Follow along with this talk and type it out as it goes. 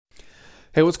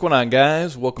Hey, what's going on,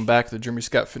 guys? Welcome back to the Jeremy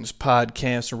Scott Fitness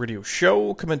Podcast and Radio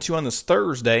Show. Coming to you on this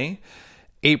Thursday,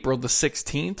 April the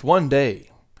 16th, one day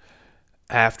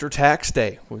after tax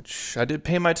day, which I did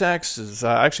pay my taxes.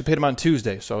 I actually paid them on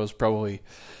Tuesday, so I was probably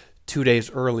 2 days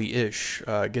early-ish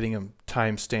getting them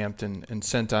time-stamped and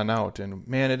sent on out. And,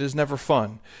 man, it is never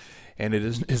fun. And it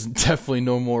is definitely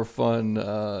no more fun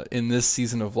in this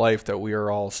season of life that we are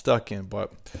all stuck in.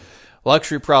 But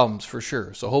luxury problems for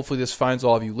sure. So hopefully this finds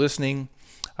all of you listening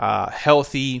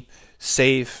healthy,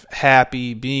 safe,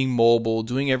 happy, being mobile,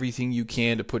 doing everything you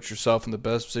can to put yourself in the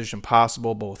best position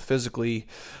possible, both physically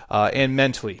and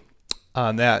mentally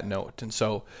on that note. And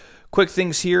so quick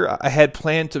things here. I had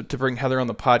planned to bring Heather on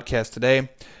the podcast today.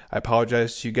 I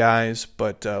apologize to you guys,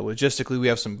 but logistically we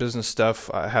have some business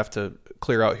stuff I have to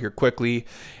clear out here quickly.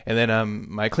 And then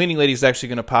my cleaning lady is actually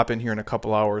going to pop in here in a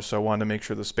couple hours, so I wanted to make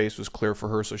sure the space was clear for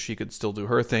her so she could still do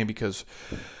her thing, because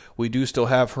we do still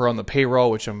have her on the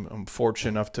payroll, which I'm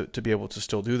fortunate enough to be able to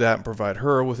still do that and provide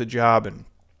her with a job, and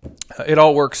it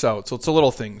all works out. So it's the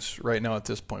little things right now at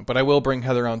this point. But I will bring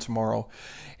Heather on tomorrow,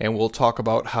 and we'll talk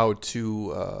about how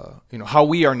to, how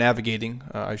we are navigating,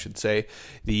 I should say,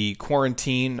 the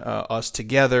quarantine, us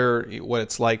together, what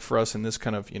it's like for us in this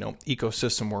kind of,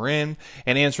 ecosystem we're in,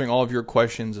 and answering all of your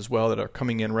questions as well that are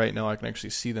coming in right now. I can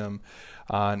actually see them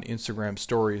on Instagram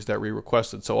stories that we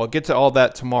requested. So I'll get to all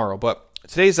that tomorrow. But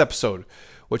today's episode,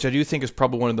 which I do think is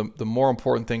probably one of the more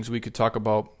important things we could talk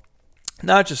about,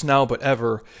 not just now but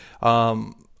ever,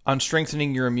 on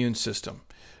strengthening your immune system.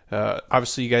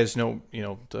 Obviously, you guys know,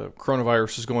 the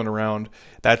coronavirus is going around.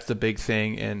 That's the big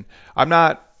thing, and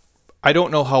I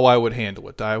don't know how I would handle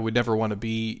it. I would never want to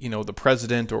be, the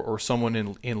president or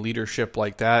someone in leadership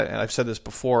like that. And I've said this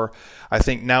before. I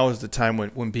think now is the time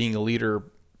when being a leader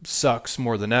sucks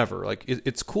more than ever. Like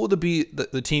it's cool to be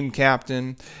the team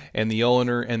captain and the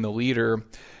owner and the leader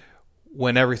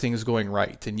when everything is going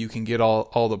right and you can get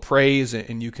all the praise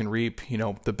and you can reap,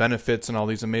 the benefits and all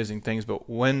these amazing things. But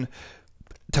when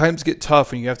times get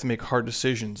tough and you have to make hard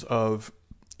decisions of,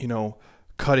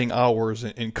 cutting hours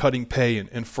and cutting pay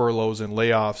and furloughs and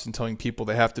layoffs and telling people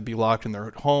they have to be locked in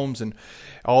their homes and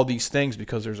all these things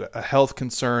because there's a health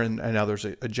concern and now there's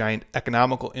a giant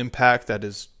economical impact that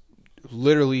is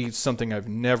literally something I've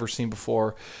never seen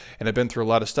before, and I've been through a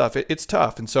lot of stuff. It's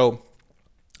tough, and so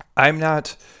I'm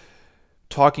not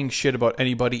talking shit about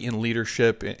anybody in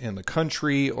leadership in the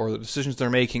country or the decisions they're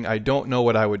making. I don't know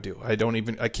what I would do. I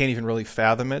can't even really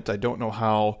fathom it. I don't know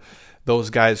how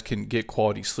those guys can get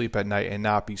quality sleep at night and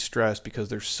not be stressed because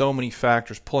there's so many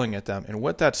factors pulling at them. And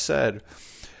with that said,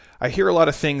 I hear a lot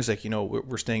of things like,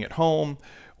 we're staying at home,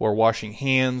 we're washing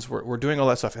hands, we're doing all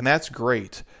that stuff, and that's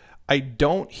great. I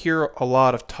don't hear a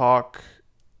lot of talk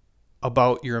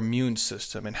about your immune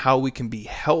system and how we can be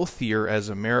healthier as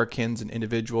Americans and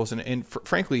individuals and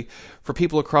frankly, for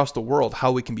people across the world,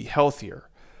 how we can be healthier,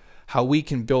 how we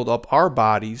can build up our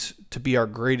bodies to be our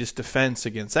greatest defense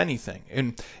against anything.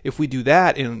 And if we do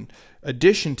that in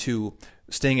addition to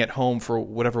staying at home for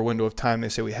whatever window of time they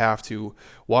say we have to,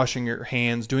 washing your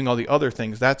hands, doing all the other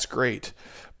things, that's great.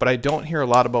 But I don't hear a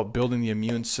lot about building the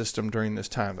immune system during this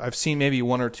time. I've seen maybe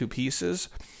one or two pieces,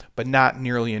 but not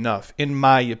nearly enough, in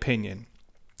my opinion.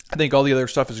 I think all the other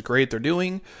stuff is great they're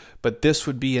doing, but this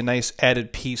would be a nice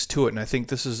added piece to it. And I think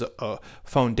this is a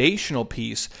foundational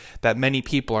piece that many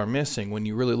people are missing when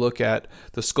you really look at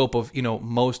the scope of,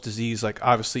 most disease, like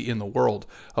obviously in the world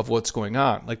of what's going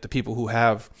on, like the people who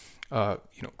have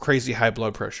crazy high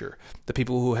blood pressure, the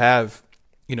people who have,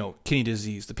 kidney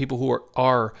disease, the people who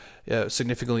are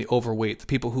significantly overweight, the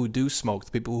people who do smoke,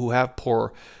 the people who have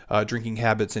poor drinking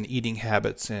habits and eating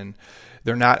habits, and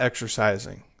they're not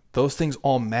exercising. Those things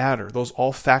all matter. Those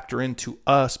all factor into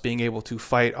us being able to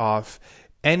fight off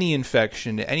any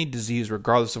infection, any disease,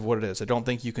 regardless of what it is. I don't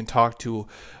think you can talk to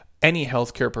any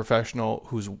healthcare professional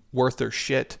who's worth their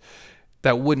shit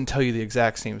that wouldn't tell you the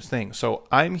exact same thing. So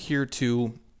I'm here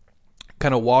to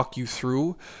kind of walk you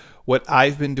through what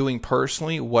I've been doing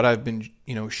personally, what I've been,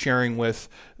 sharing with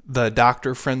the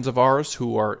doctor friends of ours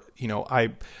who are, I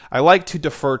like to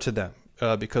defer to them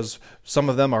because some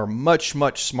of them are much,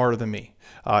 much smarter than me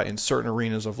in certain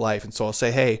arenas of life. And so I'll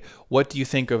say, hey, what do you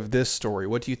think of this story?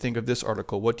 What do you think of this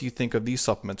article? What do you think of these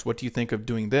supplements? What do you think of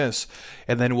doing this?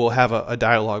 And then we'll have a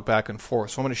dialogue back and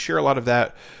forth. So I'm going to share a lot of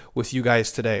that with you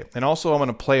guys today. And also I'm going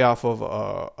to play off of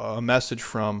a message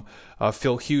from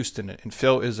Phil Houston. And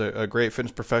Phil is a great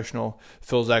fitness professional.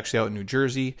 Phil's actually out in New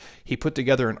Jersey. He put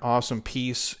together an awesome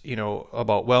piece,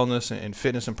 about wellness and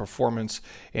fitness and performance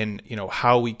and,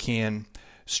 how we can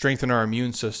strengthen our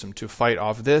immune system to fight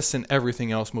off this and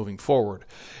everything else moving forward.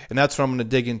 And that's what I'm going to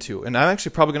dig into. And I'm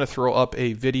actually probably going to throw up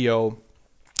a video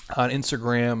on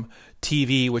Instagram,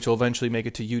 TV, which will eventually make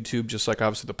it to YouTube, just like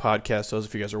obviously the podcast does.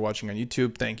 If you guys are watching on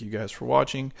YouTube, thank you guys for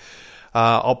watching.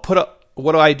 I'll put up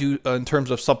what do I do in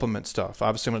terms of supplement stuff.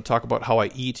 Obviously, I'm going to talk about how I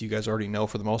eat. You guys already know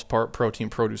for the most part, protein,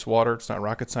 produce, water. It's not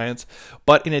rocket science.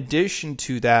 But in addition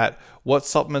to that, what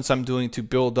supplements I'm doing to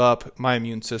build up my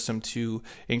immune system to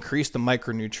increase the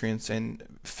micronutrients and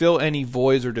fill any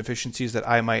voids or deficiencies that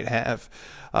I might have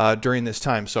during this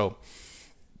time. So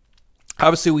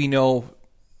obviously, we know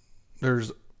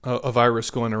there's a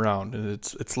virus going around, and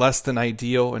it's less than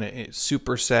ideal, and it's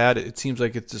super sad. It seems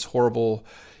like it's this horrible,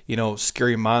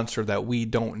 scary monster that we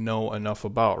don't know enough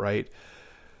about, right?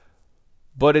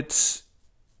 But it's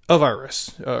a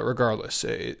virus, regardless.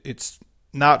 It's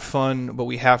not fun, but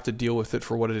we have to deal with it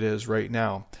for what it is right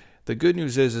now. The good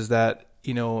news is that,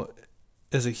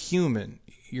 as a human,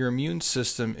 your immune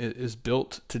system is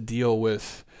built to deal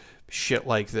with shit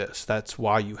like this. That's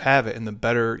why you have it. And the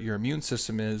better your immune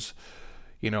system is,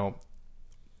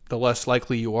 the less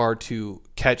likely you are to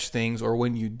catch things, or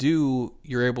when you do,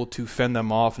 you're able to fend them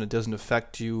off and it doesn't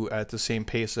affect you at the same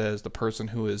pace as the person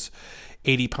who is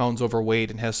 80 pounds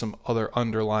overweight and has some other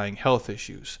underlying health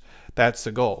issues. That's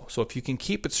the goal. So if you can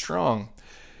keep it strong,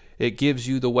 it gives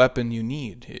you the weapon you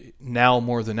need now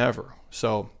more than ever.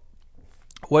 So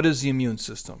what is the immune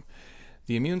system?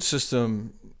 The immune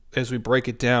system, as we break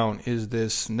it down, is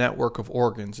this network of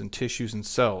organs and tissues and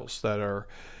cells that are,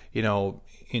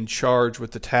 in charge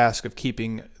with the task of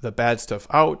keeping the bad stuff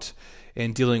out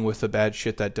and dealing with the bad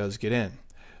shit that does get in.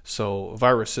 So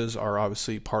viruses are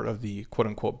obviously part of the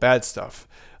quote-unquote bad stuff,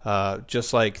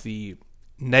 just like the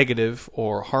negative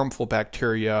or harmful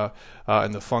bacteria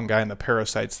and the fungi and the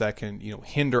parasites that can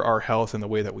hinder our health and the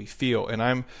way that we feel. And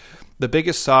I'm the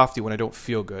biggest softy when I don't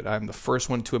feel good. I'm the first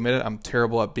one to admit it. I'm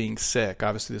terrible at being sick.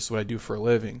 Obviously, this is what I do for a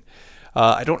living.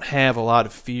 I don't have a lot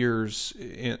of fears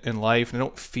in life, and I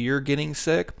don't fear getting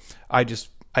sick. I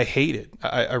hate it.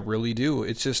 I really do.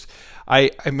 It's just,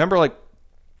 I remember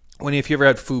if you ever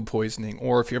had food poisoning,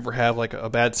 or if you ever have a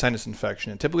bad sinus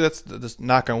infection, and typically that's this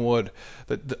knock on wood,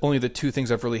 only the two things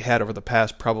I've really had over the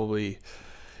past probably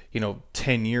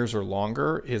 10 years or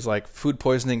longer is food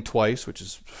poisoning twice, which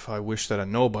is, I wish that on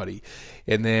nobody.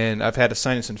 And then I've had a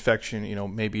sinus infection,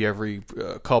 maybe every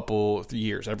couple of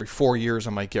years, every 4 years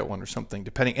I might get one or something,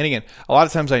 depending. And again, a lot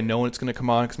of times I know when it's going to come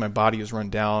on because my body is run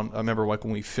down. I remember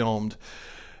when we filmed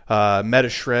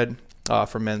MetaShred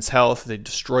for Men's Health, they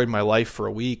destroyed my life for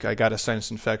a week. I got a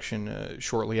sinus infection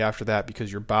shortly after that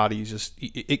because your body just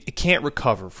it can't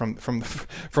recover from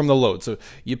the load. So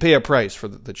you pay a price for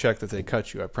the check that they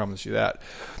cut you. I promise you that.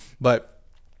 But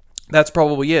that's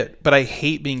probably it. But I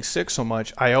hate being sick so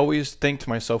much. I always think to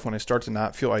myself when I start to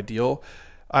not feel ideal,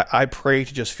 I pray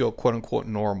to just feel quote unquote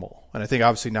normal. And I think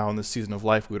obviously now in this season of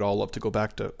life, we'd all love to go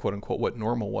back to quote unquote what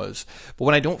normal was. But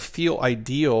when I don't feel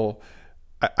ideal,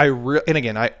 and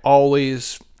again, I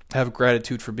always have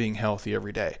gratitude for being healthy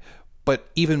every day, but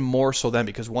even more so then,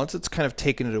 because once it's kind of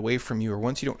taken it away from you, or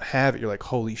once you don't have it, you're like,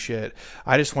 holy shit,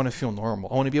 I just want to feel normal.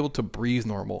 I want to be able to breathe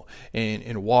normal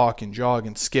and walk and jog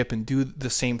and skip and do the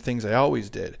same things I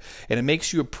always did. And it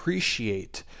makes you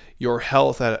appreciate your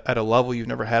health at a level you've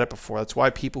never had it before. That's why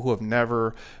people who have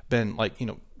never been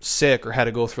sick or had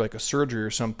to go through a surgery or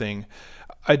something,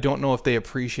 I don't know if they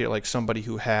appreciate it like somebody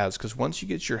who has, because once you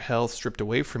get your health stripped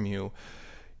away from you,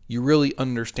 you really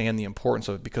understand the importance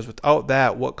of it, because without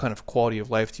that, what kind of quality of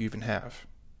life do you even have?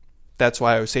 That's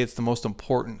why I would say it's the most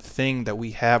important thing that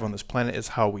we have on this planet is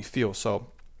how we feel.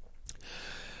 So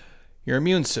your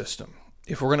immune system,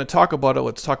 if we're going to talk about it,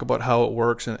 let's talk about how it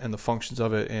works and the functions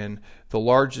of it. And the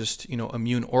largest,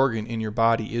 immune organ in your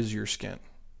body is your skin.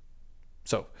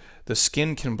 So the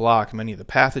skin can block many of the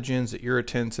pathogens, the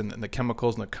irritants, and the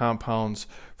chemicals and the compounds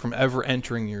from ever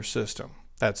entering your system.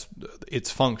 That's its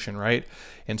function, right?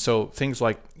 And so things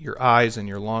like your eyes and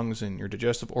your lungs and your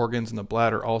digestive organs and the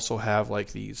bladder also have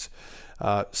these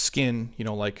skin,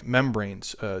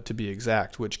 membranes to be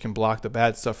exact, which can block the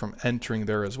bad stuff from entering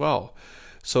there as well.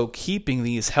 So keeping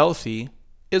these healthy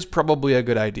is probably a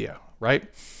good idea, right?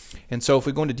 And so if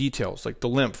we go into details, like the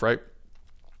lymph, right,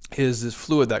 is this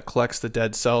fluid that collects the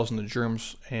dead cells and the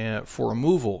germs for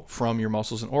removal from your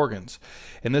muscles and organs.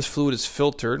 And this fluid is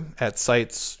filtered at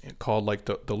sites called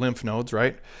the lymph nodes,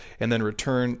 right? And then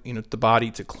returned to the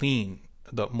body to clean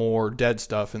the more dead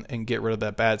stuff and get rid of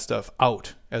that bad stuff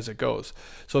out as it goes.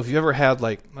 So if you ever had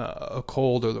a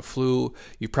cold or the flu,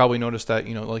 you probably noticed that,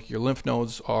 your lymph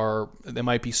nodes they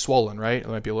might be swollen, right? They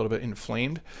might be a little bit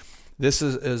inflamed. This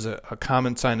is a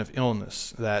common sign of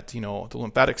illness, that, the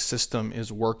lymphatic system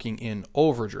is working in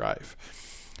overdrive.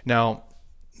 Now,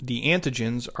 the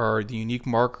antigens are the unique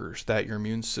markers that your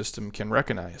immune system can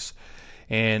recognize.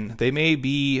 And they may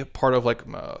be part of like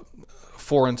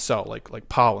foreign cell, like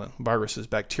pollen, viruses,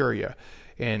 bacteria.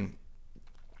 And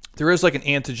there is like an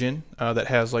antigen that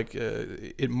has like,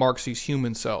 it marks these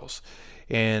human cells.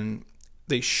 And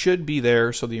they should be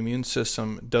there so the immune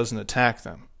system doesn't attack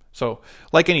them. So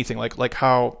like anything, like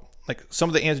how, like some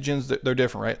of the antigens, they're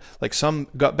different, right? Like some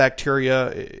gut bacteria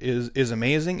is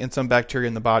amazing and some bacteria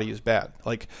in the body is bad.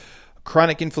 Like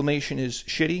chronic inflammation is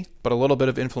shitty, but a little bit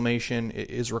of inflammation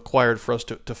is required for us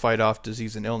to fight off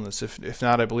disease and illness. If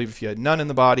not, I believe if you had none in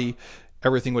the body,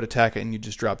 everything would attack it and you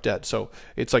just drop dead. So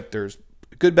it's like there's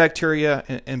good bacteria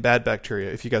and bad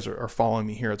bacteria. If you guys are following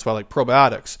me here, it's why like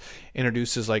probiotics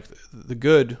introduces like the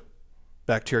good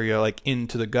bacteria like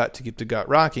into the gut to keep the gut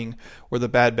rocking, where the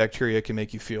bad bacteria can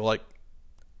make you feel like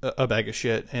a bag of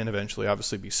shit and eventually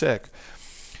obviously be sick.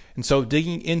 And so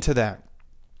digging into that,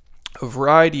 a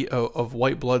variety of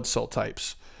white blood cell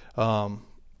types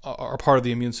are part of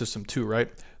the immune system too, right?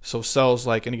 So cells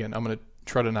like, and again, I'm going to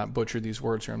try to not butcher these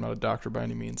words here. I'm not a doctor by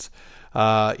any means.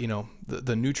 The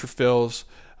neutrophils,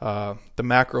 the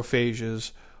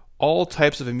macrophages, all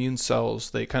types of immune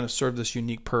cells, they kind of serve this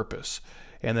unique purpose.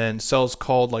 And then cells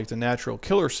called like the natural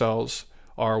killer cells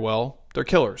are, well, they're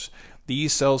killers.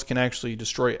 These cells can actually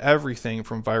destroy everything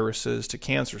from viruses to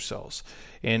cancer cells.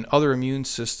 And other immune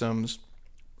systems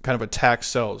kind of attack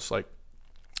cells like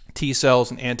T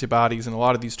cells and antibodies, and a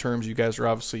lot of these terms you guys are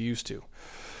obviously used to.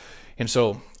 And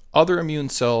so other immune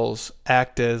cells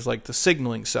act as like the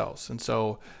signaling cells. And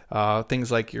so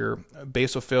things like your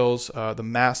basophils, the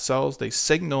mast cells, they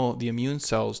signal the immune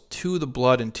cells to the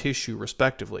blood and tissue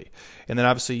respectively. And then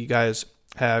obviously you guys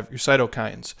have your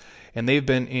cytokines, and they've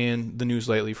been in the news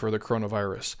lately for the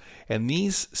coronavirus. And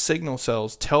these signal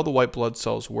cells tell the white blood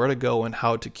cells where to go and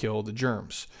how to kill the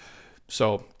germs.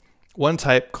 So one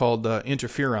type called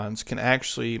interferons can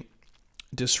actually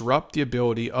disrupt the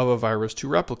ability of a virus to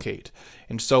replicate.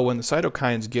 And so when the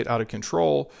cytokines get out of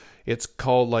control, it's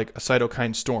called like a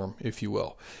cytokine storm, if you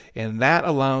will. And that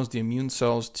allows the immune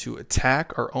cells to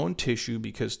attack our own tissue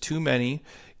because too many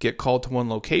get called to one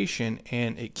location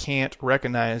and it can't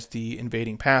recognize the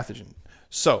invading pathogen.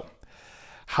 So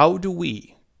how do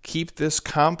we keep this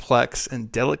complex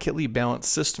and delicately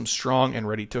balanced system strong and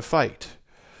ready to fight?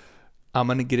 I'm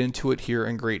going to get into it here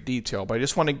in great detail, but I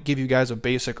just want to give you guys a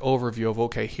basic overview of,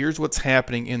 okay, here's what's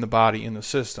happening in the body, in the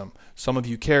system. Some of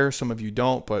you care, some of you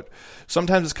don't, but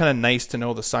sometimes it's kind of nice to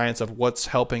know the science of what's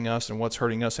helping us and what's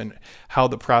hurting us and how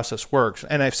the process works.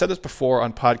 And I've said this before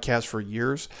on podcasts for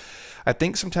years. I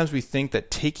think sometimes we think that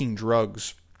taking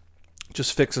drugs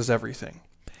just fixes everything,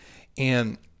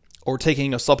 or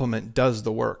taking a supplement does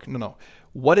the work. No.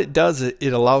 What it does, it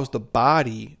allows the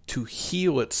body to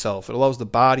heal itself. It allows the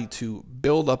body to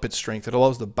build up its strength. It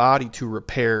allows the body to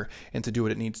repair and to do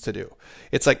what it needs to do.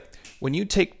 It's like when you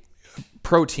take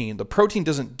protein, the protein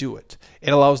doesn't do it.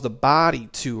 It allows the body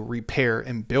to repair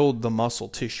and build the muscle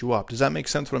tissue up. Does that make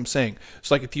sense what I'm saying?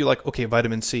 It's like if you like, okay,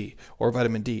 vitamin C or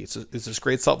vitamin D, it's this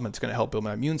great supplement. It's going to help build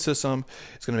my immune system.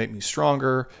 It's going to make me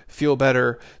stronger, feel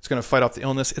better. It's going to fight off the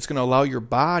illness. It's going to allow your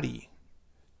body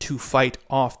to fight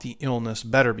off the illness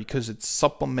better because it's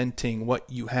supplementing what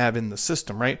you have in the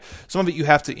system, right? Some of it you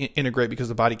have to integrate because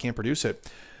the body can't produce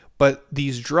it. But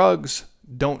these drugs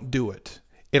don't do it.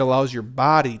 It allows your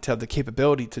body to have the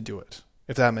capability to do it,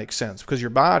 if that makes sense. Because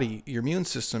your body, your immune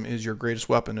system is your greatest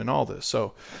weapon in all this.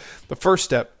 So the first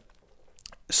step,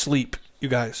 sleep, you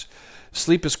guys.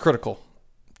 Sleep is critical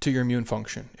to your immune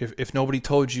function. If nobody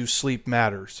told you sleep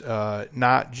matters,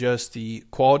 not just the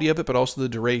quality of it, but also the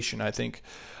duration. I think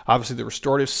obviously the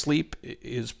restorative sleep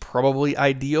is probably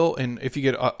ideal. And if you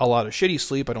get a lot of shitty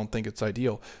sleep, I don't think it's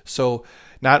ideal. So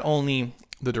not only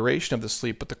the duration of the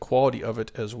sleep, but the quality of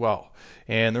it as well.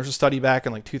 And there's a study back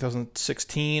in like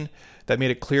 2016 that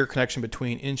made a clear connection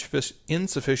between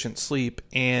insufficient sleep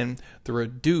and the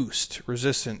reduced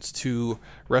resistance to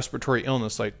respiratory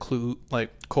illness like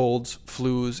colds,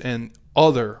 flus, and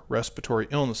other respiratory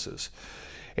illnesses.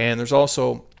 And there's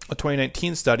also a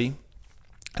 2019 study,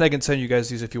 and I can send you guys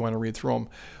these if you want to read through them,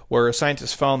 where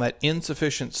scientists found that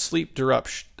insufficient sleep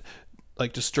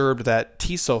disturbed that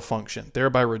T cell function,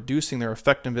 thereby reducing their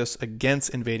effectiveness against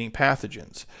invading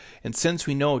pathogens. And since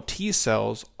we know T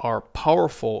cells are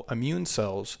powerful immune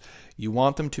cells, you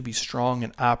want them to be strong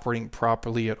and operating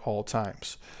properly at all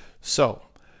times. So,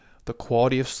 the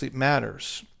quality of sleep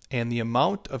matters, and the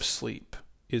amount of sleep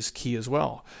is key as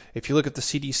well. If you look at the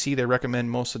CDC, they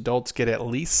recommend most adults get at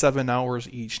least 7 hours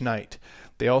each night.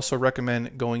 They also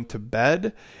recommend going to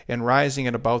bed and rising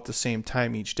at about the same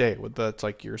time each day, whether that's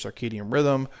like your circadian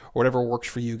rhythm or whatever works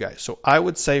for you guys. So I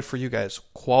would say for you guys,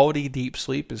 quality deep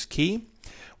sleep is key.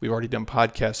 We've already done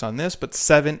podcasts on this, but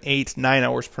 7, 8, 9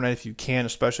 hours per night if you can,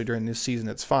 especially during this season,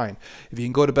 it's fine. If you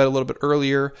can go to bed a little bit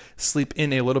earlier, sleep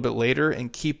in a little bit later,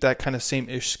 and keep that kind of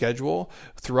same-ish schedule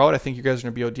throughout, I think you guys are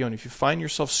going to be able to deal. And if you find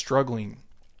yourself struggling,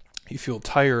 you feel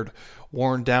tired,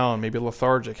 worn down, maybe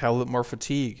lethargic, have a little more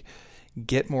fatigue,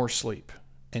 get more sleep.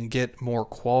 And get more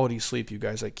quality sleep, you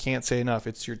guys. I can't say enough.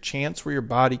 It's your chance where your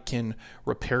body can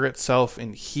repair itself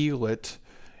and heal it,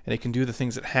 and it can do the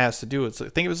things it has to do. It's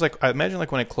like, think of it as like, I imagine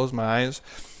like when I close my eyes,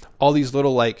 all these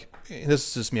little like, this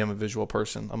is just me, I'm a visual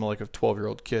person. I'm like a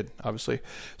 12-year-old kid, obviously.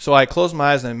 So I close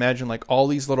my eyes and I imagine like all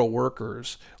these little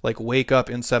workers like wake up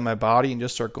inside my body and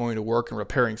just start going to work and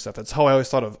repairing stuff. That's how I always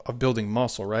thought of building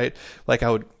muscle, right? Like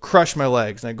I would crush my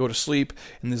legs and I'd go to sleep,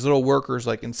 and these little workers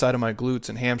like inside of my glutes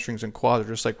and hamstrings and quads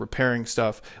are just like repairing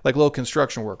stuff, like little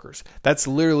construction workers. That's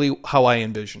literally how I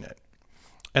envision it.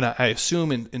 And I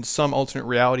assume in some alternate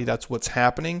reality that's what's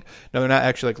happening. Now, they're not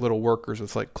actually like little workers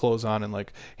with like clothes on and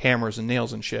like hammers and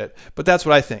nails and shit. But that's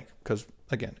what I think because,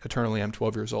 again, eternally I'm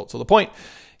 12 years old. So the point,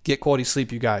 get quality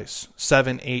sleep, you guys.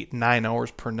 7, 8, 9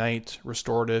 hours per night.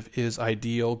 Restorative is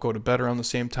ideal. Go to bed around the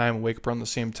same time. Wake up around the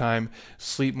same time.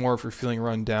 Sleep more if you're feeling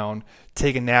run down.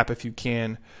 Take a nap if you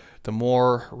can. The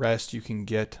more rest you can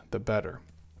get, the better.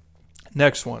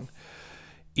 Next one,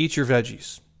 eat your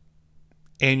veggies.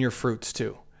 And your fruits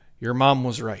too. Your mom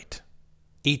was right.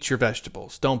 Eat your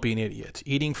vegetables. Don't be an idiot.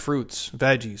 Eating fruits,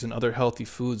 veggies, and other healthy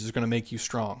foods is going to make you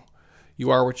strong. You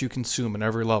are what you consume in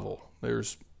every level.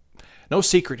 There's no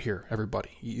secret here,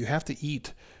 everybody. You have to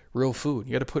eat real food.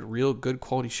 You got to put real good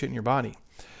quality shit in your body.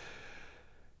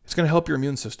 It's going to help your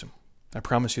immune system. I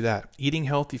promise you that. Eating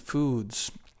healthy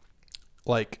foods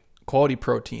like quality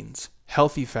proteins,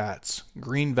 healthy fats,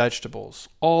 green vegetables,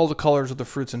 all the colors of the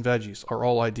fruits and veggies are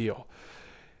all ideal.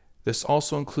 This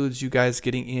also includes you guys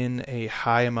getting in a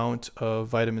high amount of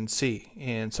vitamin C.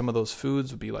 And some of those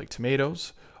foods would be like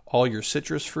tomatoes, all your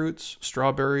citrus fruits,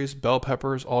 strawberries, bell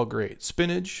peppers, all great.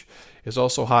 Spinach is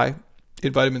also high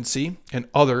in vitamin C and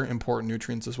other important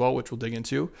nutrients as well, which we'll dig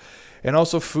into. And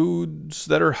also foods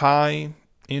that are high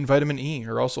in vitamin E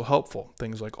are also helpful.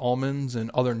 Things like almonds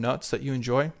and other nuts that you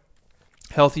enjoy.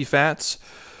 Healthy fats,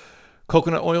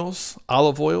 coconut oils,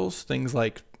 olive oils, things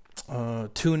like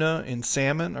tuna and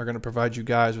salmon are going to provide you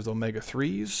guys with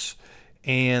omega-3s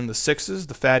and the 6s,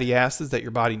 the fatty acids that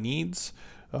your body needs.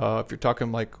 If you're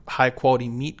talking like high-quality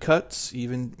meat cuts,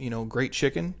 even, great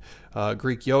chicken,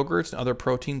 Greek yogurts, and other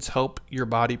proteins help your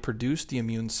body produce the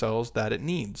immune cells that it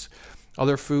needs.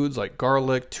 Other foods like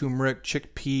garlic, turmeric,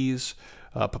 chickpeas,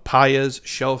 papayas,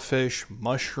 shellfish,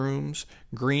 mushrooms,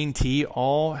 green tea,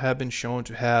 all have been shown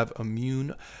to have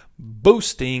immune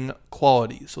boosting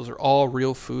qualities. Those are all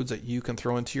real foods that you can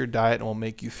throw into your diet and will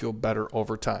make you feel better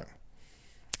over time.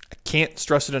 I can't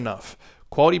stress it enough.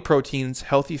 Quality proteins,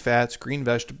 healthy fats, green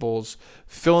vegetables,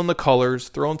 fill in the colors,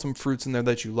 throw in some fruits in there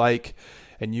that you like,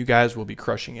 and you guys will be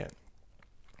crushing it.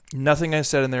 Nothing I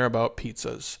said in there about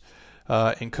pizzas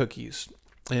and cookies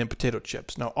and potato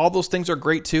chips. Now, all those things are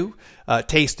great too,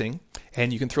 tasting,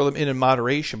 and you can throw them in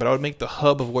moderation, but I would make the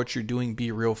hub of what you're doing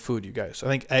be real food, you guys. I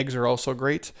think eggs are also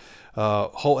great.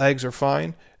 Whole eggs are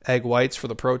fine. Egg whites for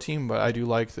the protein, but I do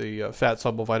like the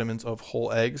fat-soluble vitamins of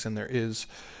whole eggs, and there is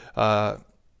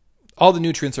all the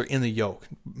nutrients are in the yolk,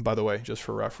 by the way, just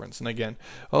for reference. And again,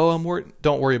 don't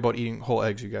worry about eating whole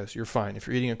eggs, you guys. You're fine. If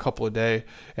you're eating a couple a day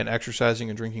and exercising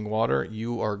and drinking water,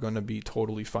 you are going to be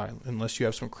totally fine. Unless you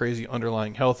have some crazy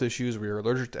underlying health issues where you're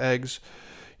allergic to eggs,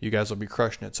 you guys will be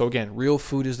crushing it. So again, real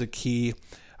food is the key.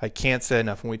 I can't say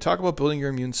enough. When we talk about building your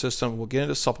immune system, we'll get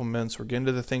into supplements, we'll get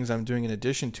into the things I'm doing in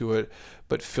addition to it,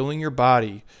 but filling your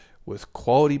body with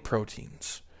quality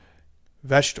proteins,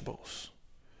 vegetables,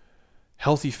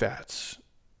 healthy fats,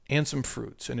 and some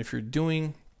fruits. And if you're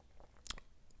doing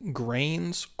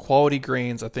grains, quality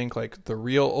grains, I think like the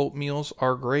real oatmeals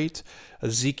are great.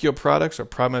 Ezekiel products are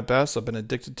probably my best. I've been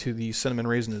addicted to the cinnamon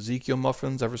raisin Ezekiel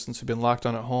muffins ever since we've been locked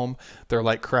on at home. They're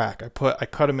like crack. I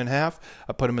cut them in half.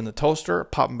 I put them in the toaster,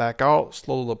 pop them back out,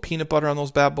 slow a little peanut butter on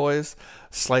those bad boys,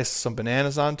 slice some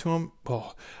bananas onto them.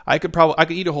 Oh, I could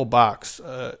eat a whole box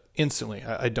instantly.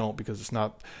 I don't, because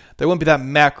they wouldn't be that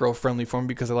macro friendly for me,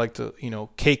 because I like to,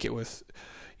 cake it with,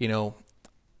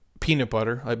 peanut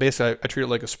butter. I treat it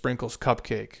like a sprinkles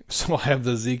cupcake. So I have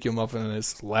the Ezekiel muffin and I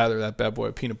just lather that bad boy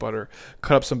with peanut butter,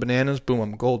 cut up some bananas, boom,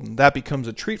 I'm golden. That becomes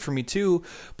a treat for me too,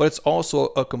 but it's also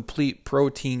a complete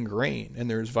protein grain, and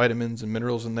there's vitamins and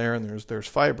minerals in there, and there's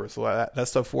fiber, so that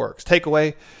stuff works.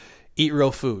 Takeaway, eat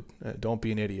real food. Don't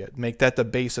be an idiot. Make that the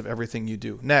base of everything you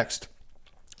do. Next,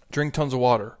 drink tons of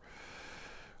water.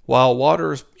 While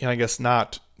water is, I guess,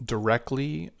 not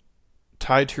directly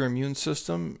tied to your immune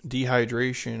system,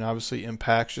 dehydration obviously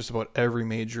impacts just about every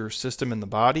major system in the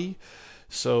body.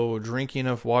 So drinking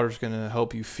enough water is going to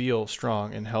help you feel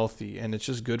strong and healthy, and it's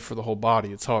just good for the whole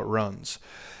body. It's how it runs.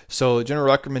 So the general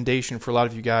recommendation for a lot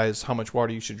of you guys, how much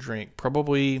water you should drink,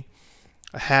 probably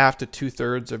a half to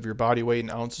 2/3 of your body weight in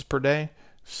ounces per day.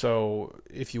 So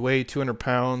if you weigh 200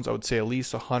 pounds, I would say at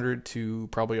least 100 to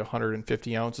probably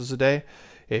 150 ounces a day.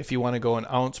 If you want to go an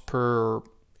ounce per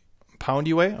pound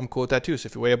you weigh, I'm cool with that too. So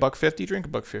if you weigh $150, drink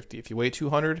 $150. If you weigh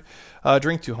 200,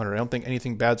 drink 200. I don't think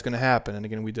anything bad's going to happen. And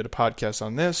again, we did a podcast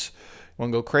on this. You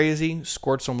want to go crazy?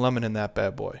 Squirt some lemon in that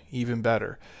bad boy. Even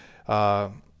better.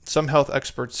 Some health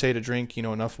experts say to drink,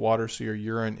 enough water so your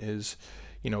urine is,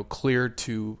 clear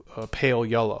to pale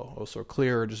yellow. Also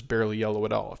clear or just barely yellow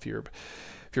at all. If your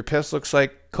piss looks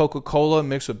like Coca-Cola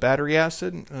mixed with battery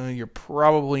acid, you're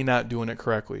probably not doing it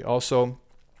correctly. Also,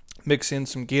 mix in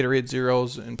some Gatorade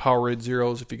Zeros and Powerade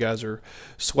Zeros if you guys are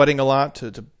sweating a lot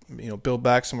to build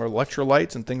back some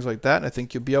electrolytes and things like that. And I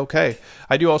think you'll be okay.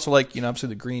 I do also like, obviously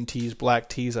the green teas, black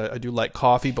teas. I do like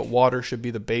coffee, but water should be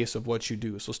the base of what you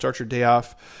do. So start your day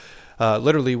off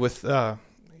literally with a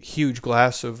huge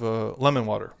glass of lemon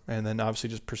water, and then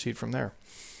obviously just proceed from there.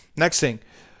 Next thing,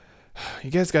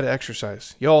 you guys got to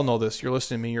exercise. You all know this. You're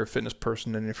listening to me. You're a fitness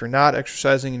person. And if you're not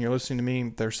exercising and you're listening to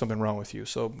me, there's something wrong with you.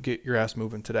 So get your ass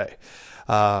moving today.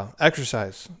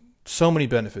 Exercise. So many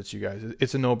benefits, you guys.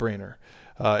 It's a no-brainer.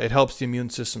 It helps the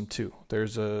immune system too.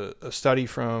 There's a study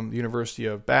from the University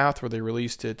of Bath where they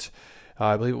released it,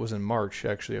 I believe it was in March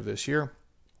actually of this year.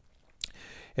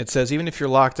 It says even if you're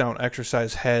locked down,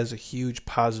 exercise has a huge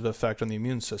positive effect on the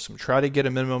immune system. Try to get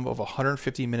a minimum of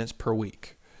 150 minutes per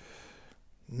week.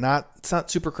 It's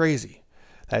not super crazy.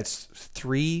 That's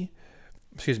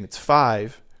it's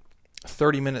 5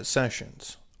 30-minute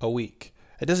sessions a week.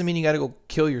 It doesn't mean you got to go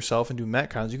kill yourself and do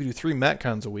Metcons. You can do 3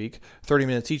 Metcons a week, 30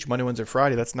 minutes each, Monday, Wednesday,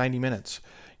 Friday. That's 90 minutes.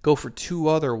 Go for 2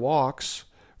 other walks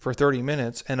for 30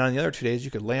 minutes, and on the other 2 days,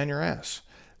 you could lay on your ass.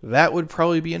 That would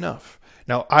probably be enough.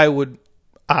 Now,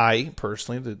 I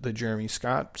personally, the Jeremy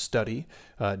Scott study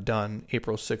done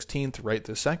April 16th, right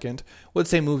this second, would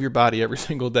say move your body every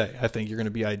single day. I think you're going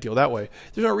to be ideal that way.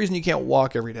 There's no reason you can't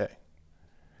walk every day.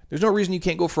 There's no reason you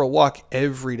can't go for a walk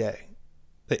every day.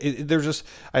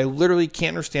 I literally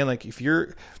can't understand, like, if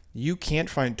you can't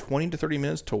find 20 to 30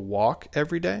 minutes to walk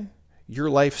every day, your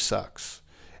life sucks.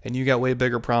 And you got way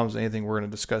bigger problems than anything we're going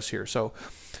to discuss here. So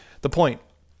the point,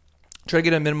 try to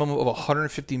get a minimum of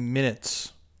 150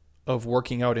 minutes of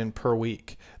working out in per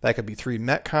week. That could be 3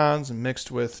 Metcons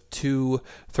mixed with 2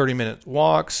 30-minute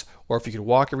walks, or if you could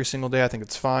walk every single day, I think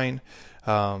it's fine.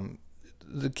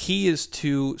 The key is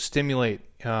to stimulate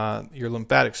your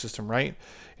lymphatic system, right?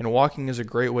 And walking is a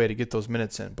great way to get those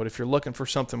minutes in. But if you're looking for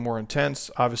something more intense,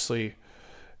 obviously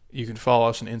you can follow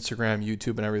us on Instagram,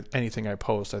 YouTube, and anything I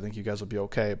post. I think you guys will be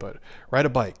okay. But ride a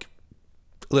bike,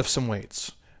 lift some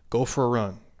weights, go for a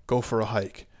run, go for a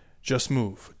hike. Just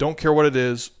move. Don't care what it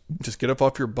is. Just get up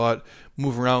off your butt,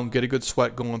 move around, get a good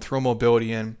sweat going, throw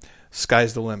mobility in.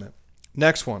 Sky's the limit.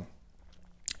 Next one.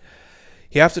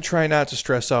 You have to try not to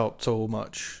stress out so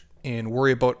much and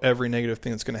worry about every negative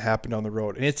thing that's going to happen down the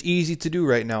road. And it's easy to do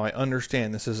right now. I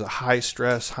understand this is a high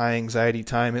stress, high anxiety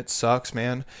time. It sucks,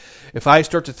 man. If I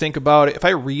start to think about it, if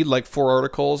I read like 4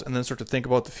 articles and then start to think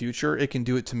about the future, it can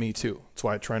do it to me too. That's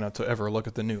why I try not to ever look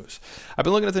at the news. I've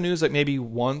been looking at the news like maybe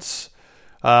once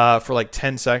for like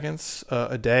 10 seconds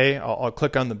a day. I'll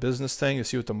click on the business thing to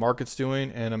see what the market's doing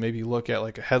and I'll maybe look at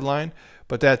like a headline,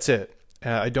 but that's it.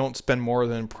 I don't spend more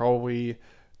than probably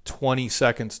 20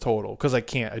 seconds total because I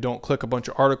can't. I don't click a bunch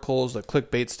of articles, like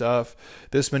clickbait stuff.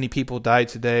 This many people died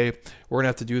today. We're going to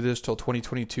have to do this till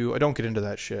 2022. I don't get into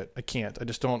that shit. I can't. I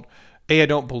just don't. I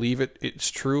don't believe it's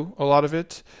true, a lot of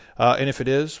it. And if it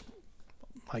is,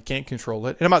 I can't control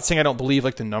it. And I'm not saying I don't believe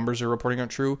like the numbers they're reporting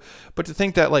aren't true, but to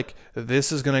think that like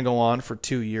this is going to go on for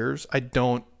 2 years, I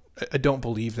don't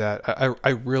believe that. I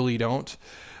really don't.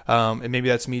 And maybe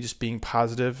that's me just being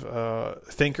positive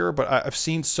thinker, but I've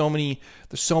seen so many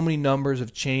numbers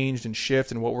have changed and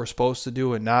shift and what we're supposed to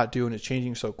do and not do, and it's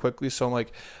changing so quickly. So I'm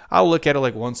like, I'll look at it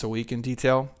like once a week in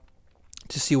detail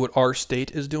to see what our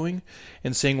state is doing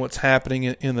and seeing what's happening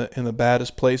in the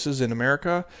baddest places in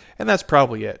America. And that's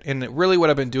probably it. And really what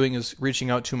I've been doing is reaching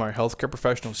out to my healthcare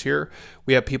professionals here.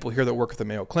 We have people here that work at the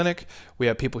Mayo Clinic. We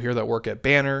have people here that work at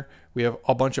Banner. We have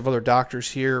a bunch of other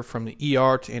doctors here, from the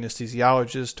ER to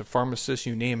anesthesiologists to pharmacists,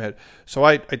 you name it. So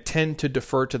I tend to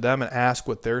defer to them and ask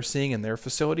what they're seeing in their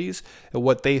facilities and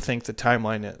what they think the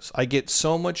timeline is. I get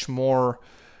so much more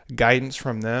guidance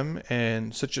from them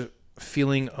and such a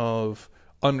feeling of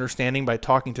understanding by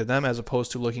talking to them as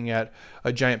opposed to looking at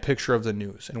a giant picture of the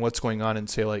news and what's going on in,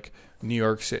 say, like New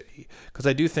York City. Because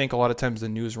I do think a lot of times the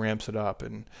news ramps it up,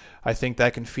 and I think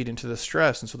that can feed into the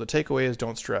stress. And so the takeaway is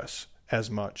don't stress as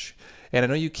much. And I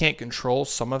know you can't control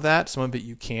some of that. Some of it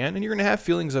you can. And you're going to have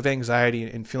feelings of anxiety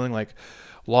and feeling like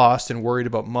lost and worried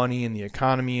about money and the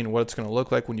economy and what it's going to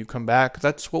look like when you come back.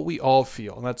 That's what we all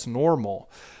feel, and that's normal.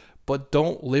 But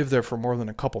don't live there for more than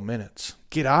a couple minutes.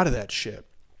 Get out of that shit.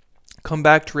 Come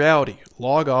back to reality.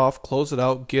 Log off, close it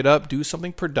out, get up, do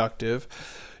something productive.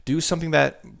 Do something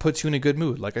that puts you in a good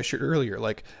mood. Like I shared earlier,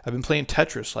 like I've been playing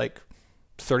Tetris like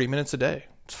 30 minutes a day.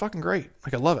 It's fucking great.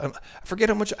 Like I love it. I forget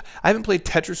how much. I haven't played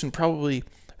Tetris in probably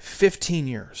 15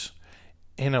 years.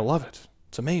 And I love it.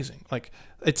 It's amazing. Like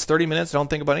it's 30 minutes. I don't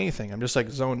think about anything. I'm just like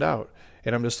zoned out.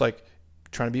 And I'm just like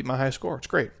trying to beat my high score. It's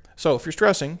great. So if you're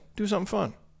stressing, do something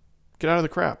fun. Get out of the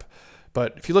crap.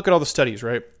 But if you look at all the studies,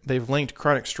 right, they've linked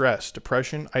chronic stress,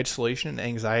 depression, isolation, and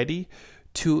anxiety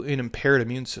to an impaired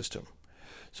immune system.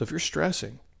 So if you're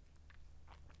stressing,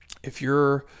 if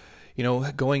you're,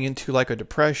 going into like a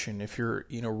depression, if you're,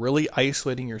 really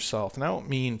isolating yourself, and I don't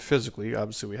mean physically,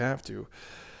 obviously we have to,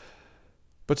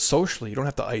 but socially, you don't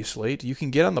have to isolate. You can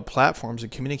get on the platforms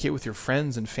and communicate with your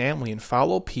friends and family and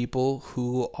follow people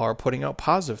who are putting out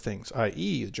positive things,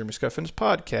 i.e. the Jeremy Scott Fitness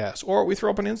podcast, or we throw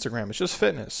up on Instagram. It's just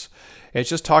fitness. It's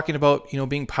just talking about,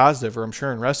 being positive, or I'm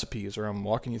sharing recipes, or I'm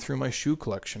walking you through my shoe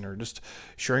collection, or just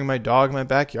sharing my dog in my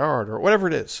backyard, or whatever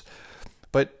it is.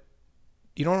 But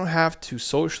you don't have to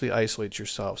socially isolate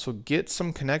yourself. So get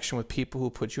some connection with people who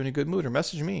put you in a good mood, or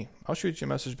message me. I'll shoot you a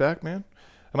message back, man.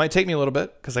 It might take me a little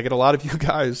bit because I get a lot of you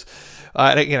guys.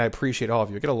 And again, I appreciate all of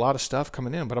you. I get a lot of stuff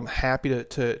coming in, but I'm happy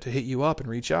to hit you up and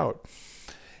reach out.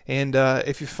 And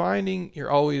if you're finding you're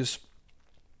always,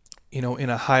 in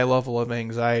a high level of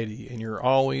anxiety and you're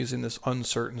always in this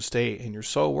uncertain state and you're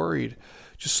so worried,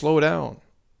 just slow down.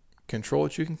 Control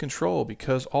what you can control,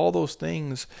 because all those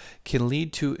things can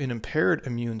lead to an impaired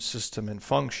immune system and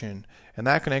function, and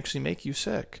that can actually make you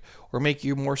sick or make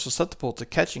you more susceptible to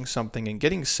catching something and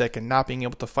getting sick and not being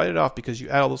able to fight it off because you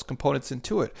add all those components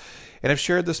into it. And I've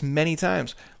shared this many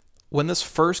times. When this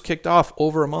first kicked off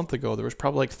over a month ago, there was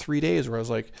probably like 3 days where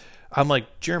I'm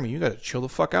like, Jeremy, you got to chill the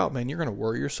fuck out, man. You're going to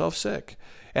worry yourself sick.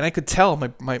 And I could tell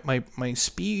my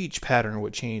speech pattern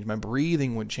would change. My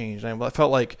breathing would change. And I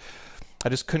felt like I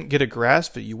just couldn't get a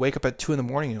grasp of it. You wake up at 2 a.m.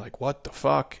 and you're like, what the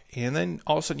fuck? And then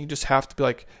all of a sudden you just have to be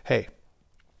like, hey,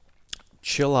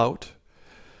 chill out.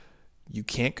 You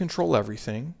can't control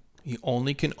everything. You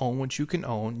only can own what you can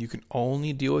own. You can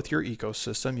only deal with your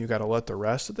ecosystem. You got to let the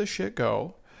rest of the shit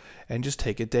go and just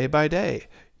take it day by day.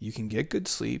 You can get good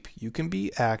sleep. You can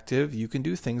be active. You can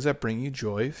do things that bring you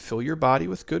joy. Fill your body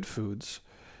with good foods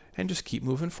and just keep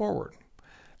moving forward.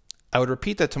 I would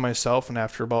repeat that to myself, and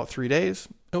after about 3 days,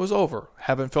 it was over.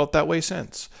 Haven't felt that way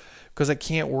since, because I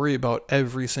can't worry about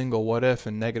every single what if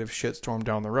and negative shitstorm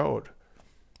down the road.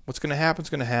 What's going to happen is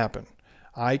going to happen.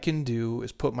 I can do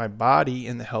is put my body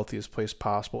in the healthiest place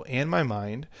possible and my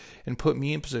mind and put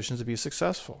me in positions to be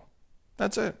successful.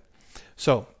 That's it.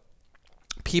 So,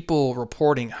 people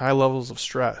reporting high levels of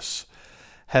stress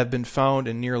have been found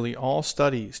in nearly all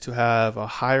studies to have a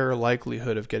higher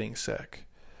likelihood of getting sick.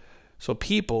 So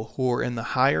people who are in the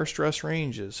higher stress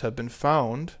ranges have been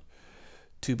found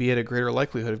to be at a greater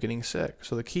likelihood of getting sick.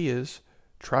 So the key is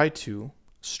try to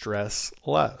stress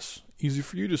less. Easy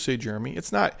for you to say, Jeremy.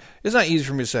 It's not easy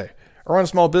for me to say. I run a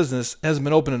small business, hasn't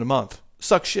been open in a month.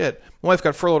 Sucks shit. My wife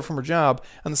got furloughed from her job.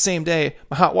 On the same day,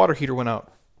 my hot water heater went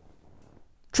out.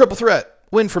 Triple threat.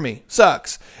 Win for me.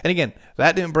 Sucks. And again,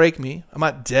 that didn't break me. I'm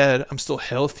not dead. I'm still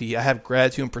healthy. I have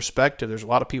gratitude and perspective. There's a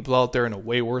lot of people out there in a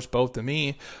way worse boat than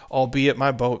me, albeit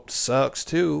my boat sucks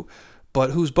too.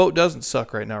 But whose boat doesn't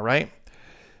suck right now, right?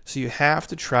 So you have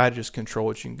to try to just control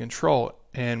what you can control.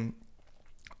 And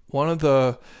one of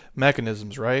the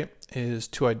mechanisms, right, is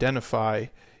to identify,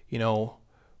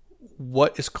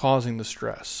 what is causing the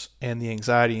stress and the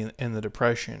anxiety and the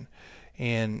depression.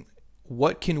 And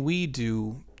what can we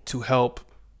do to help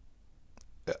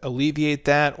alleviate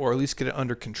that, or at least get it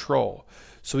under control,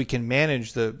 so we can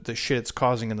manage the shit it's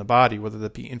causing in the body, whether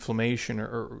that be inflammation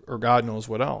or God knows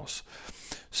what else.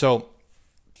 So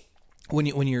when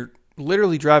you're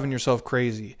literally driving yourself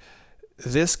crazy,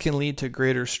 this can lead to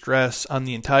greater stress on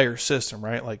the entire system,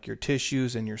 right? Like your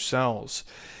tissues and your cells.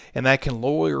 And that can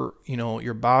lower,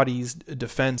 your body's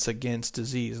defense against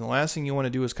disease. And the last thing you want to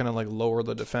do is kind of like lower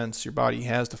the defense your body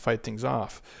has to fight things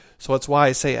off. So that's why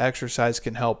I say exercise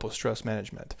can help with stress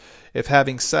management. If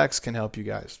having sex can help you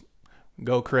guys,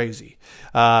 go crazy.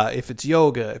 If it's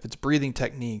yoga, if it's breathing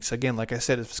techniques, again, like I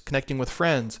said, if it's connecting with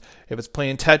friends, if it's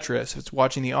playing Tetris, if it's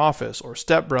watching The Office or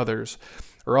Step Brothers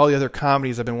or all the other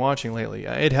comedies I've been watching lately,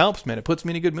 it helps, man. It puts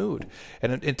me in a good mood,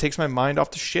 and it takes my mind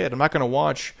off the shit. I'm not going to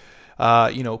watch,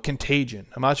 Contagion.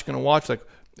 I'm not going to watch, like,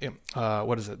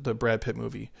 what is it, the Brad Pitt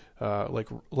movie, like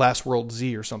Last World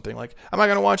Z or something. Like, I'm not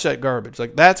going to watch that garbage.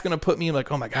 Like, that's going to put me in,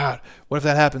 like, oh my God, what if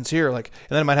that happens here? Like,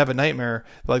 and then I might have a nightmare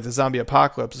that, like, the zombie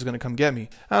apocalypse is going to come get me.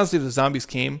 Honestly, if the zombies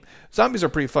came, zombies are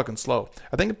pretty fucking slow.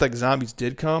 I think if, like, zombies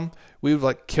did come, we would,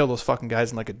 like, kill those fucking guys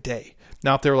in, like, a day.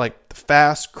 Now, if they were, like, the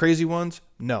fast, crazy ones,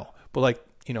 no. But, like,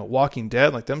 Walking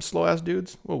Dead, like them slow ass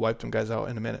dudes, we'll wipe them guys out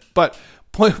in a minute. But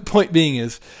point being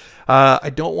is, I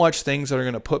don't watch things that are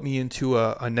going to put me into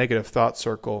a negative thought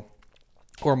circle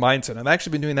or mindset. I've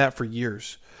actually been doing that for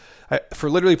years. For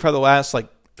literally probably the last, like,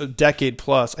 a decade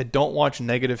plus, I don't watch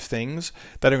negative things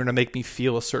that are going to make me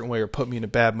feel a certain way or put me in a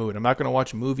bad mood. I'm not going to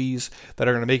watch movies that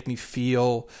are going to make me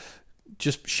feel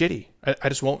just shitty. I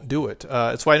just won't do it.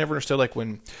 That's why I never understood, like,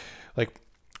 when, like,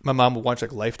 my mom would watch,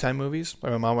 like, Lifetime movies.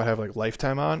 Like, my mom would have, like,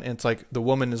 Lifetime on, and it's like the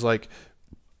woman is, like,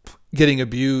 getting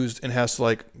abused and has to,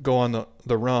 like, go on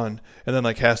the run, and then,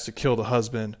 like, has to kill the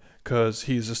husband because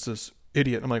he's just this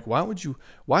idiot. I'm like,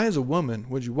 why as a woman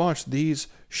would you watch these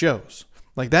shows?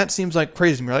 Like, that seems like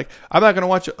crazy to me. Like, I'm not going to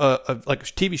watch a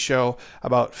TV show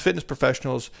about fitness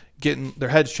professionals getting their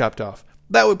heads chopped off.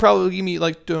 That would probably give me,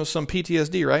 like, some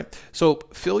PTSD, right? So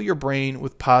fill your brain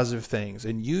with positive things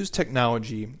and use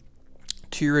technology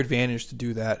to your advantage to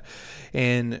do that,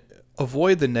 and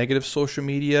avoid the negative social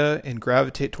media and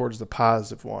gravitate towards the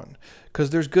positive one,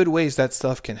 because there's good ways that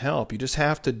stuff can help. You just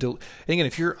have to and again,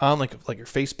 if you're on like your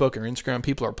Facebook or Instagram,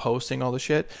 people are posting all the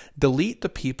shit, delete the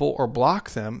people or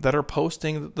block them that are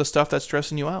posting the stuff that's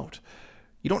stressing you out.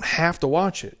 You don't have to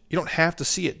watch it. You don't have to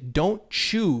see it. Don't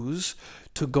choose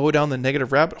to go down the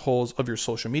negative rabbit holes of your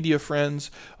social media friends,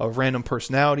 of random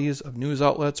personalities, of news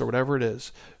outlets, or whatever it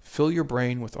is. Fill your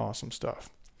brain with awesome stuff.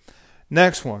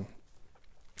 Next one.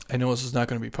 I know this is not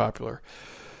going to be popular.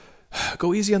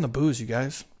 Go easy on the booze, you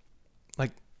guys.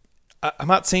 Like, I'm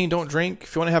not saying don't drink.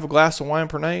 If you want to have a glass of wine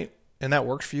per night, and that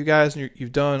works for you guys, and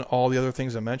you've done all the other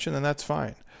things I mentioned, then that's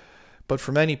fine. But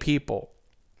for many people,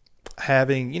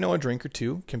 having, a drink or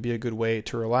two can be a good way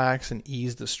to relax and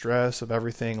ease the stress of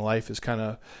everything life is kind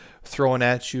of throwing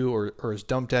at you or is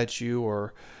dumped at you,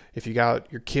 or if you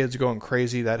got your kids going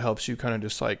crazy, that helps you kind of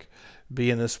just, like, be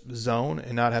in this zone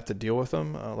and not have to deal with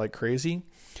them like crazy.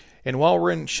 And while we're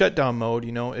in shutdown mode,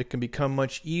 it can become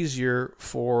much easier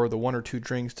for the one or two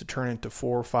drinks to turn into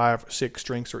 4, 5, 6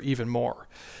 drinks or even more.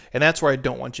 And that's where I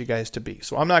don't want you guys to be.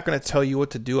 So I'm not going to tell you what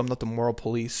to do. I'm not the moral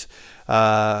police.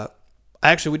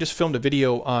 Actually, we just filmed a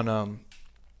video on,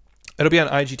 it'll be on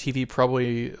IGTV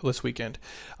probably this weekend,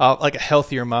 like a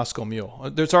healthier Moscow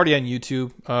Mule. It's already on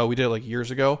YouTube. We did it like years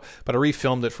ago, but I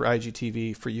refilmed it for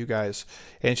IGTV for you guys.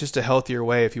 And it's just a healthier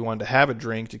way if you wanted to have a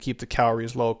drink to keep the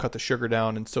calories low, cut the sugar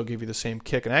down, and still give you the same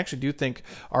kick. And I actually do think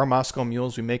our Moscow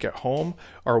Mules we make at home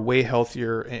are way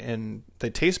healthier, and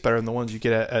they taste better than the ones you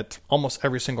get at almost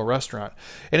every single restaurant.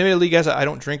 And admittedly, guys, I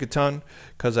don't drink a ton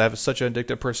because I have such an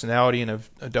addictive personality, and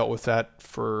I've dealt with that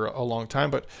for a long time.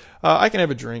 But I can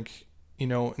have a drink,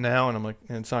 now, and I'm like,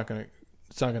 and it's not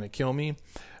gonna kill me.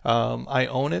 I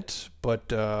own it,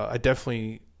 but I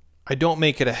don't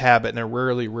make it a habit, and I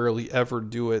rarely ever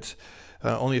do it.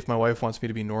 Only if my wife wants me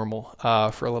to be normal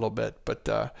for a little bit.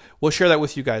 But we'll share that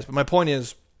with you guys. But my point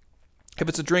is, if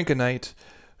it's a drink a night,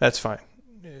 that's fine,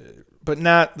 but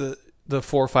not the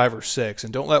 4, 5, or 6.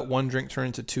 And don't let one drink turn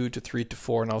into 2 to 3 to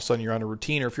 4, and all of a sudden you're on a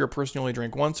routine. Or if you're a person who only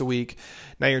drink once a week,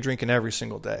 now you're drinking every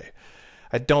single day.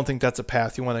 I don't think that's a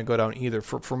path you want to go down either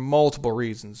for multiple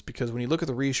reasons. Because when you look at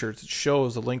the research, it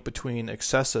shows the link between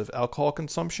excessive alcohol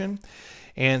consumption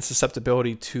and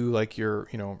susceptibility to, like, your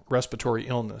respiratory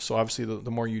illness. So obviously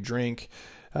the more you drink,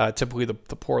 typically the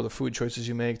poorer the food choices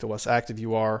you make, the less active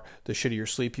you are, the shittier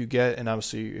sleep you get. And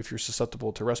obviously if you're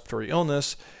susceptible to respiratory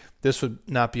illness, this would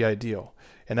not be ideal.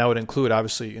 And that would include,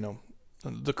 obviously,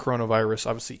 the coronavirus,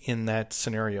 obviously, in that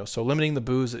scenario. So limiting the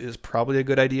booze is probably a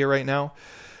good idea right now.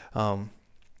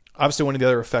 Obviously, one of the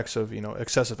other effects of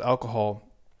excessive alcohol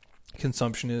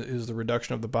consumption is the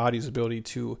reduction of the body's ability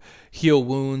to heal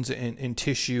wounds in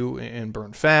tissue and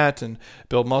burn fat and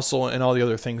build muscle and all the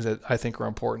other things that I think are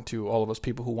important to all of us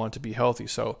people who want to be healthy.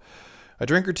 So a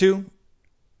drink or two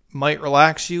might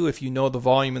relax you if you know the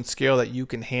volume and scale that you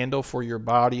can handle for your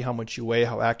body, how much you weigh,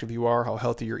 how active you are, how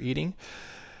healthy you're eating.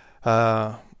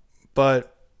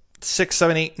 But 6,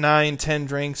 7, 8, 9, 10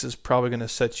 drinks is probably going to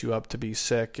set you up to be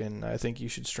sick, and I think you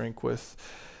should drink with,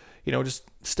 just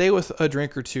stay with a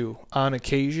drink or two on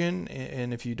occasion.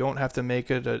 And if you don't have to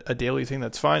make it a daily thing,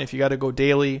 that's fine. If you got to go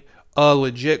daily, a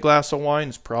legit glass of wine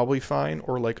is probably fine,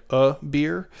 or like a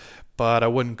beer. But I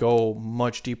wouldn't go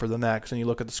much deeper than that, because then you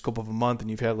look at the scope of a month and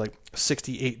you've had like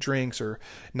 68 drinks or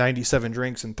 97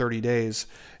 drinks in 30 days.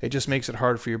 It just makes it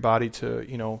hard for your body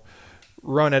to,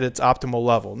 run at its optimal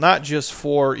level. Not just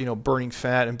for, burning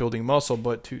fat and building muscle,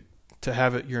 but to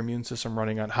have your immune system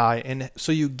running on high. And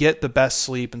so you get the best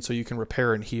sleep, and so you can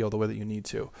repair and heal the way that you need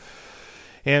to.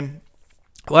 And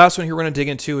the last one here we're going to dig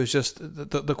into is just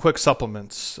the quick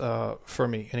supplements for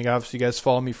me. And obviously you guys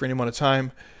follow me for any amount of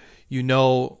time.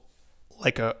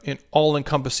 Like an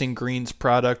all-encompassing greens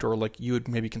product, or like you would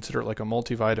maybe consider it like a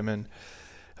multivitamin,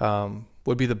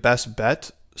 would be the best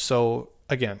bet. So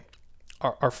again,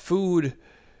 our food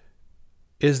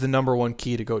is the number one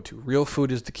key to go to. Real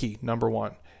food is the key, number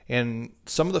one. And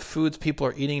some of the foods people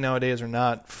are eating nowadays are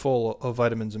not full of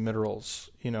vitamins and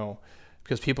minerals,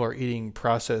 because people are eating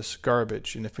processed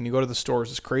garbage. And when you go to the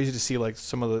stores, it's crazy to see like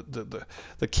some of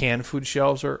the canned food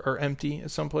shelves are empty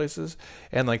at some places,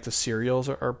 and like the cereals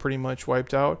are pretty much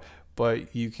wiped out.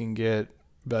 But you can get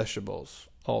vegetables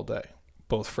all day,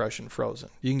 both fresh and frozen.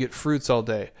 You can get fruits all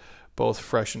day, both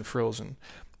fresh and frozen.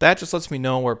 That just lets me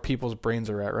know where people's brains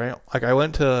are at, right? Like I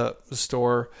went to the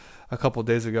store a couple of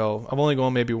days ago. I'm only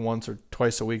going maybe once or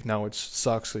twice a week now, which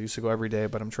sucks. I used to go every day,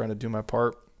 but I'm trying to do my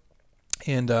part.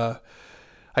 And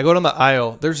I go down the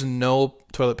aisle. There's no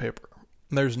toilet paper.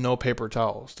 There's no paper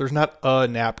towels. There's not a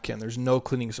napkin. There's no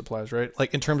cleaning supplies, right?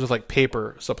 Like in terms of like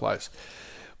paper supplies.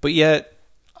 But yet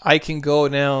I can go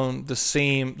down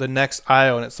the next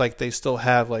aisle, and it's like they still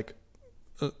have like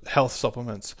health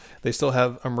supplements. They still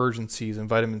have emergencies and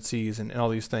vitamin C's and all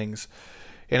these things.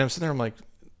 And I'm sitting there, I'm like,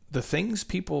 the things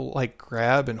people like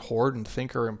grab and hoard and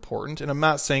think are important. And I'm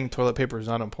not saying toilet paper is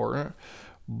not important,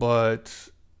 but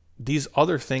these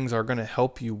other things are going to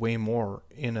help you way more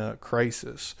in a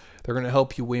crisis. They're going to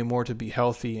help you way more to be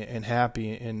healthy and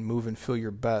happy and move and feel your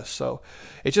best. So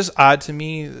it's just odd to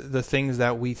me, the things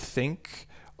that we think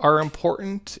are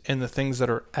important and the things that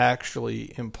are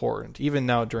actually important, even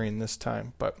now during this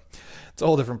time. But it's a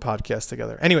whole different podcast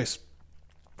together. Anyways,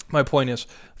 my point is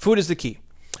food is the key.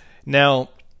 Now,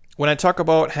 when I talk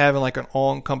about having like an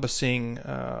all-encompassing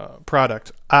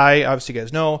product, obviously you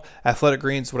guys know Athletic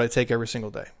Greens is what I take every single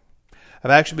day.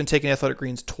 I've actually been taking Athletic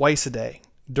Greens twice a day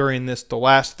during the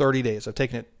last 30 days. I've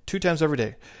taken it 2 times every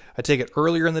day. I take it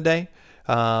earlier in the day,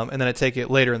 and then I take it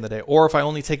later in the day. Or if I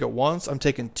only take it once, I'm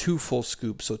taking 2 full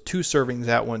scoops, so 2 servings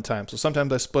at one time. So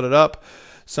sometimes I split it up.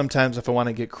 Sometimes if I want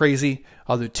to get crazy,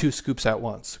 I'll do 2 scoops at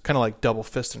once, kind of like double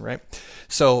fisting, right?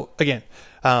 So again,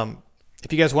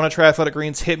 if you guys want to try Athletic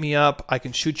Greens, hit me up. I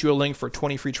can shoot you a link for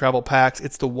 20 free travel packs.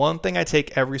 It's the one thing I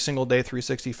take every single day,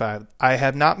 365. I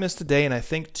have not missed a day in, I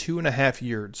think, 2.5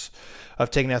 years of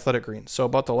taking Athletic Greens. So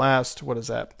about the last, what is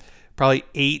that? Probably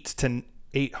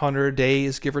 800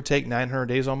 days, give or take, 900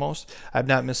 days almost. I've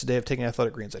not missed a day of taking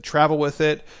Athletic Greens. I travel with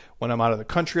it. When I'm out of the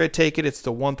country, I take it. It's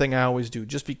the one thing I always do,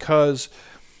 just because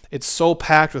it's so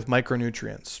packed with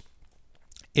micronutrients.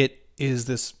 It is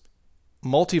this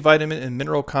multivitamin and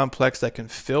mineral complex that can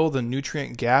fill the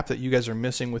nutrient gap that you guys are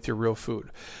missing with your real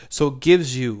food. So it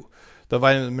gives you the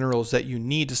vitamins and minerals that you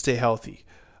need to stay healthy.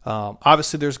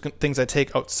 Obviously, there's things I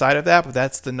take outside of that, but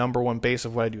that's the number one base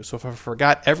of what I do. So if I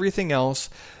forgot everything else,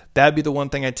 that'd be the one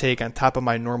thing I take on top of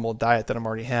my normal diet that I'm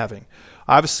already having.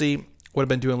 Obviously, what I've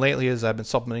been doing lately is I've been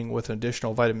supplementing with an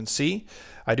additional vitamin C.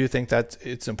 I do think that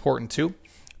it's important too,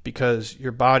 because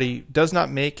your body does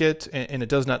not make it and it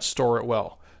does not store it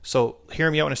well. So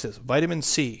hear me out when it says vitamin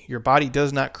C. Your body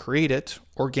does not create it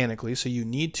organically, so you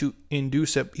need to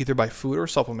induce it either by food or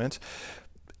supplements.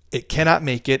 It cannot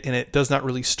make it, and it does not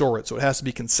really store it, so it has to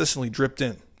be consistently dripped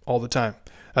in all the time.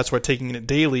 That's why taking it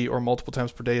daily or multiple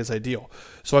times per day is ideal.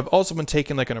 So I've also been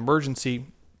taking like an emergency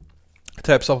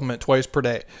type supplement twice per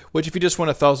day, which if you just want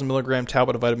a 1,000 milligram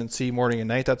tablet of vitamin C morning and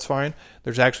night, that's fine.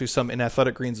 There's actually some in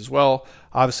Athletic Greens as well.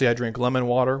 Obviously, I drink lemon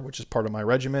water, which is part of my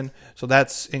regimen, so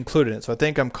that's included in it. So I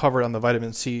think I'm covered on the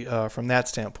vitamin C from that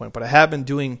standpoint, but I have been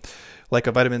doing like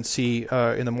a vitamin C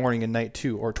in the morning and night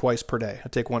too, or twice per day. I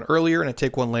take one earlier and I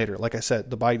take one later. Like I said,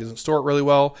 the body doesn't store it really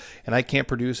well, and I can't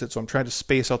produce it, so I'm trying to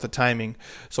space out the timing,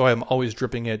 so I'm always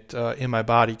dripping it in my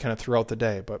body kind of throughout the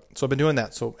day. So I've been doing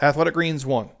that. So Athletic Greens,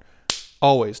 1.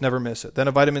 Always, never miss it. Then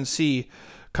a vitamin C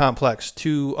complex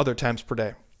 2 other times per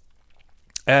day.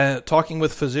 Talking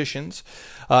with physicians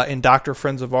and doctor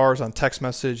friends of ours on text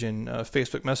message and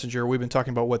Facebook Messenger, we've been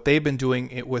talking about what they've been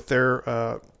doing with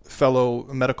their fellow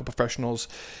medical professionals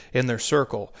in their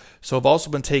circle. So I've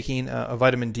also been taking a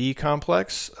vitamin D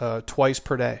complex twice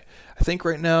per day. I think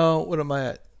right now, what am I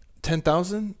at?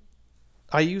 10,000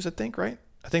 IUs, I think, right?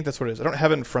 I think that's what it is. I don't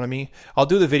have it in front of me. I'll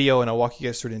do the video and I'll walk you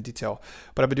guys through it in detail.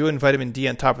 But I've been doing vitamin D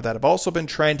on top of that. I've also been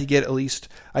trying to get at least,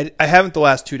 I haven't the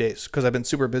last 2 days because I've been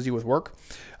super busy with work.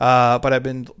 But I've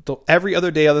been, every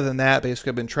other day other than that, basically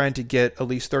I've been trying to get at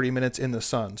least 30 minutes in the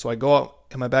sun. So I go out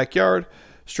in my backyard,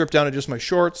 strip down to just my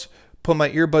shorts, put my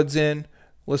earbuds in,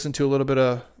 listen to a little bit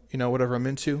of, whatever I'm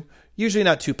into. Usually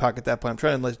not Tupac at that point. I'm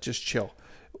trying to just chill.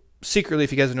 Secretly,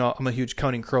 if you guys know, I'm a huge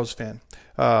Counting Crows fan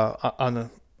on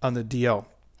the DL.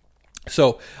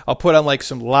 So I'll put on like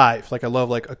some live, like I love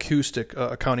like acoustic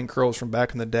Counting Crows from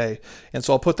back in the day. And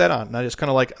so I'll put that on. And I just kind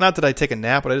of like, not that I take a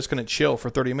nap, but I just going to chill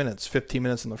for 30 minutes, 15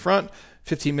 minutes in the front,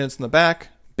 15 minutes in the back,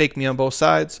 bake me on both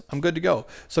sides. I'm good to go.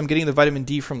 So I'm getting the vitamin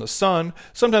D from the sun,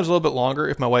 sometimes a little bit longer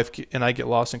if my wife and I get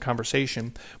lost in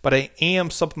conversation. But I am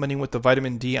supplementing with the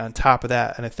vitamin D on top of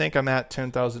that. And I think I'm at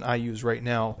 10,000 IUs right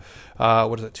now.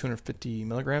 What is that, 250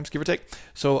 milligrams, give or take?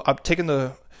 So I'm taking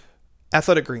the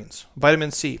Athletic Greens,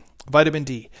 vitamin C, vitamin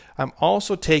D. I'm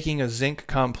also taking a zinc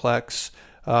complex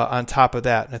on top of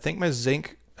that. And I think my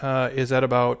zinc is at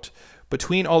about,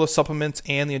 between all the supplements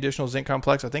and the additional zinc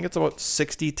complex, I think it's about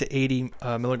 60 to 80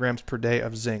 milligrams per day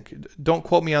of zinc. Don't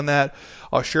quote me on that.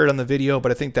 I'll share it on the video,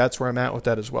 but I think that's where I'm at with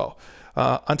that as well.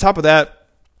 On top of that,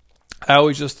 I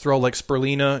always just throw like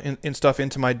spirulina and stuff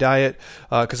into my diet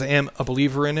because I am a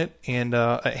believer in it, and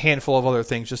a handful of other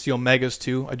things, just the omegas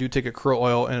too. I do take a krill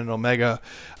oil and an omega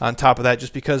on top of that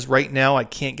just because right now I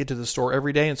can't get to the store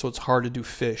every day, and so it's hard to do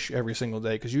fish every single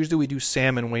day because usually we do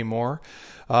salmon way more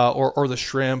or the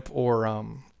shrimp or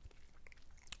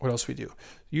what else we do?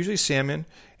 Usually salmon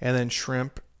and then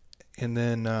shrimp, and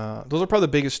then those are probably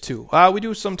the biggest two. We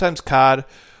do sometimes cod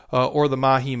or the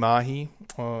mahi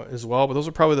as well, but those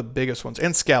are probably the biggest ones.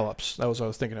 And scallops, that was what I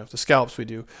was thinking of. The scallops we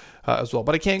do as well,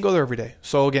 but I can't go there every day.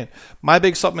 So again, my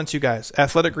big supplements, you guys: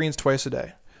 Athletic Greens twice a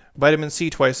day, vitamin C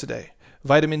twice a day,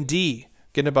 vitamin D,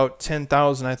 getting about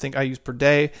 10,000 I think I use per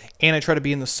day, and I try to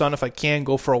be in the sun if I can,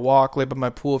 go for a walk, lay by my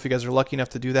pool. If you guys are lucky enough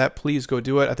to do that, please go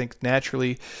do it. I think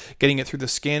naturally getting it through the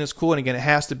skin is cool, and again, it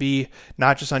has to be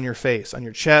not just on your face, on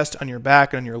your chest, on your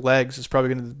back, and on your legs is probably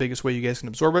going to be the biggest way you guys can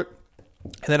absorb it.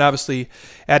 And then obviously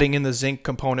adding in the zinc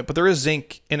component, but there is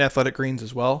zinc in Athletic Greens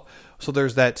as well, so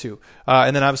there's that too.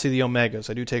 And then obviously the omegas.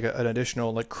 I do take an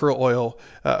additional like krill oil,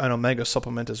 an omega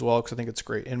supplement as well because I think it's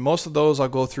great. And most of those I'll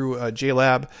go through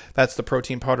JLab. That's the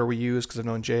protein powder we use because I've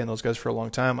known Jay and those guys for a long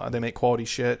time. They make quality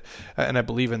shit, and I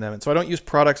believe in them. And so I don't use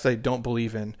products that I don't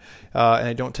believe in, and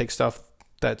I don't take stuff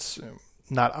that's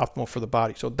not optimal for the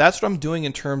body. So that's what I'm doing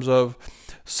in terms of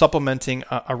supplementing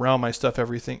around my stuff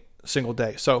every single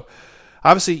day. So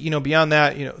obviously, beyond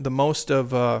that, the most of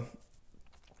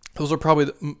those are probably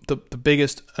the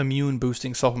biggest immune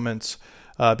boosting supplements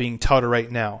being touted right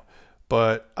now.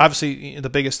 But obviously, the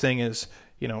biggest thing is,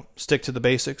 stick to the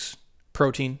basics: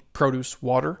 protein, produce,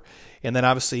 water. And then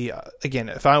obviously, again,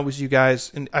 if I was you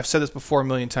guys, and I've said this before a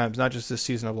million times, not just this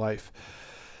season of life.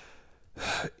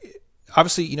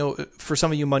 Obviously, for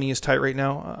some of you, money is tight right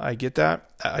now. I get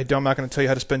that. I'm not going to tell you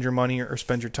how to spend your money or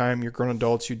spend your time. You're grown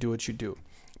adults. You do what you do.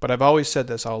 But I've always said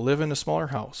this: I'll live in a smaller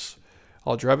house.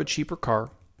 I'll drive a cheaper car.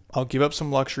 I'll give up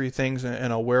some luxury things,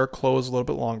 and I'll wear clothes a little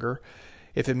bit longer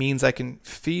if it means I can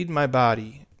feed my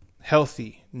body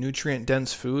healthy,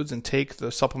 nutrient-dense foods and take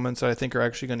the supplements that I think are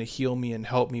actually going to heal me and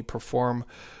help me perform,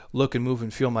 look and move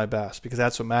and feel my best, because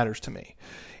that's what matters to me.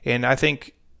 And I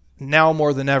think now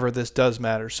more than ever, this does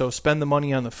matter. So spend the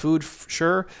money on the food,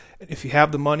 sure. If you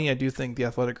have the money, I do think the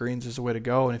Athletic Greens is the way to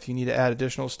go. And if you need to add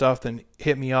additional stuff, then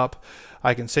hit me up.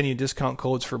 I can send you discount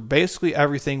codes for basically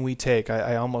everything we take.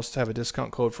 I almost have a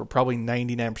discount code for probably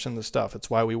 99% of the stuff.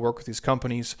 It's why we work with these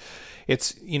companies.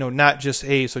 It's, not just,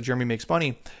 hey, so Jeremy makes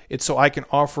money. It's so I can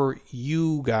offer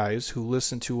you guys who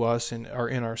listen to us and are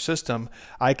in our system,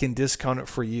 I can discount it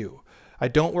for you. I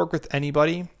don't work with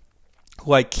anybody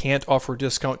who I can't offer a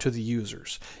discount to the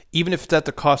users, even if it's at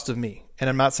the cost of me. And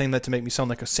I'm not saying that to make me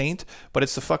sound like a saint, but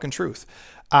it's the fucking truth.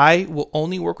 I will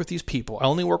only work with these people. I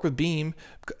only work with Beam.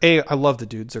 I love the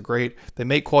dudes. They're great. They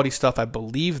make quality stuff. I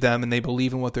believe them, and they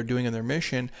believe in what they're doing in their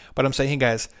mission. But I'm saying, hey,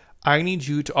 guys, I need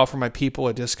you to offer my people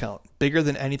a discount bigger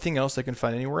than anything else they can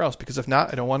find anywhere else, because if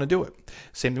not, I don't want to do it.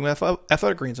 Same thing with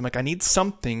Athletic Greens. I'm like, I need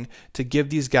something to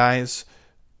give these guys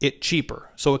it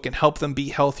cheaper so it can help them be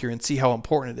healthier and see how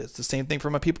important it is. The same thing for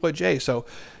my people at Jay. So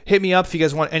hit me up if you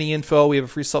guys want any info. We have a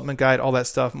free supplement guide, all that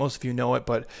stuff. Most of you know it,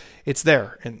 but it's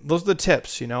there. And those are the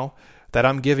tips, that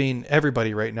I'm giving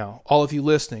everybody right now. All of you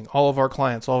listening, all of our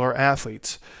clients, all of our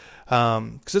athletes.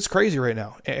 Because it's crazy right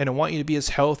now. And I want you to be as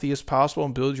healthy as possible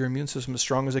and build your immune system as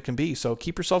strong as it can be. So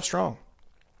keep yourself strong.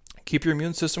 keep your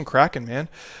immune system cracking, man,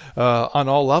 on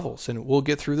all levels. And we'll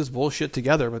get through this bullshit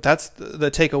together. But that's the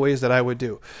takeaways that I would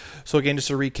do. So again, just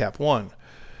to recap. 1,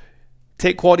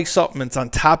 take quality supplements on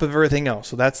top of everything else.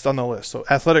 So that's on the list. So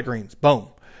Athletic Greens, boom.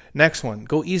 Next one,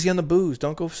 go easy on the booze.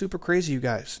 Don't go super crazy, you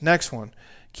guys. Next one,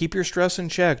 keep your stress in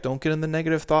check. Don't get in the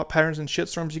negative thought patterns and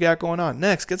shitstorms you got going on.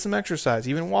 Next, get some exercise.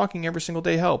 Even walking every single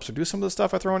day helps. Or do some of the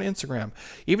stuff I throw on Instagram.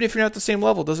 Even if you're not at the same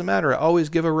level, it doesn't matter. I always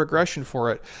give a regression for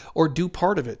it. Or do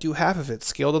part of it. Do half of it.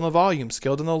 Scale down the volume.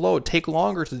 Scale down the load. Take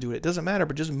longer to do it. It doesn't matter,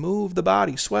 but just move the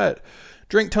body. Sweat.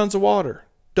 Drink tons of water.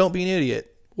 Don't be an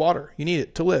idiot. Water. You need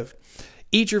it to live.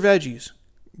 Eat your veggies.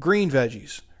 Green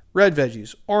veggies. Red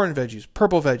veggies, orange veggies,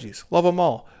 purple veggies. Love them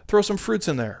all. Throw some fruits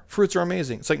in there. Fruits are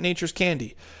amazing. It's like nature's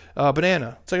candy.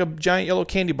 Banana. It's like a giant yellow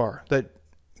candy bar that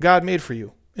God made for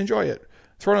you. Enjoy it.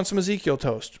 Throw it on some Ezekiel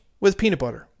toast with peanut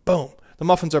butter. Boom. The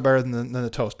muffins are better than the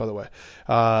toast, by the way.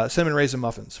 Cinnamon raisin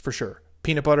muffins, for sure.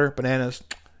 Peanut butter, bananas.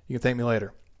 You can thank me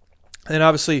later. And then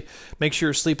obviously, make sure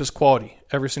your sleep is quality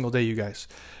every single day, you guys.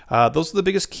 Those are the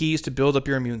biggest keys to build up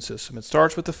your immune system. It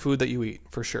starts with the food that you eat,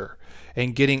 for sure,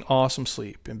 and getting awesome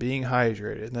sleep and being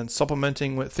hydrated, and then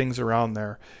supplementing with things around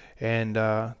there. And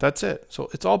that's it. So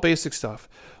it's all basic stuff.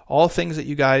 All things that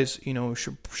you guys,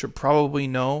 should probably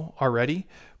know already.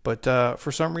 But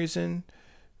for some reason,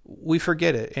 we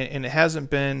forget it. And it hasn't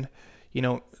been,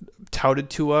 touted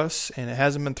to us, and it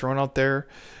hasn't been thrown out there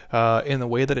in the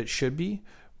way that it should be.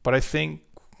 But I think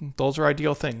those are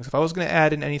ideal things. If I was going to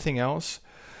add in anything else,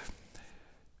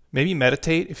 maybe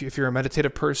meditate if you're a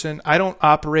meditative person. I don't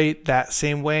operate that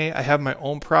same way. I have my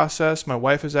own process. My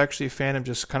wife is actually a fan of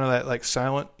just kind of that like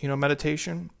silent,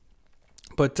 meditation.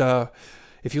 But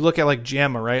if you look at like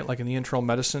JAMA, right, like in the internal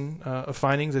medicine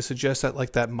findings, they suggest that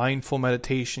like that mindful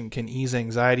meditation can ease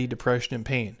anxiety, depression, and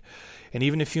pain. And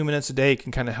even a few minutes a day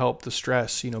can kind of help the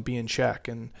stress, be in check.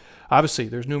 And obviously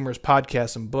there's numerous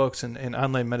podcasts and books and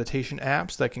online meditation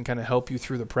apps that can kind of help you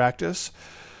through the practice.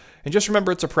 And just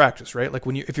remember, it's a practice, right? Like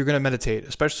if you're going to meditate,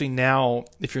 especially now,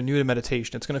 if you're new to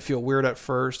meditation, it's going to feel weird at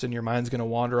first and your mind's going to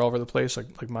wander all over the place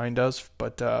like mine does.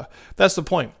 But that's the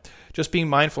point. Just being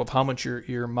mindful of how much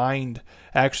your mind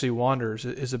actually wanders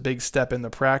is a big step in the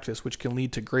practice, which can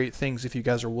lead to great things if you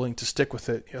guys are willing to stick with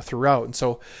it throughout. And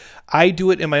so I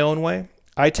do it in my own way.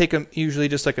 I take usually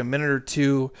just like a minute or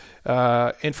two.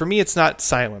 And for me, it's not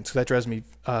silence, because that drives me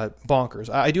bonkers.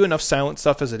 I do enough silent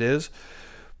stuff as it is.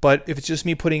 But if it's just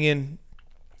me putting in,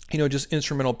 just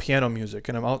instrumental piano music,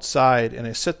 and I'm outside and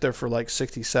I sit there for like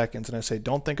 60 seconds and I say,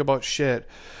 don't think about shit.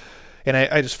 And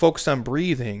I just focus on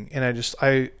breathing, and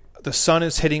the sun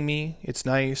is hitting me. It's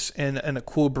nice. And a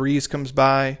cool breeze comes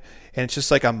by, and it's just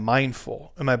like I'm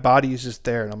mindful, and my body is just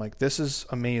there. And I'm like, this is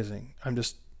amazing.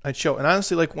 I chill. And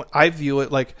honestly, like when I view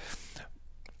it, like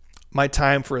my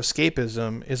time for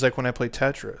escapism is like when I play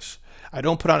Tetris. I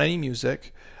don't put on any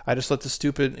music. I just let the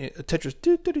stupid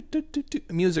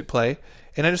Tetris music play,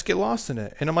 and I just get lost in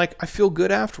it. And I'm like, I feel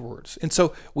good afterwards. And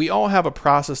so we all have a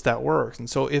process that works. And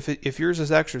so if yours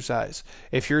is exercise,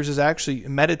 if yours is actually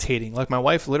meditating, like my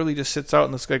wife literally just sits out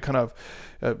in this kind of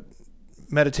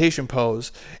meditation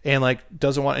pose and like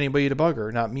doesn't want anybody to bug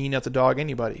her, not me, not the dog,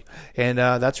 anybody. And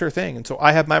that's her thing. And so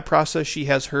I have my process, she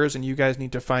has hers, and you guys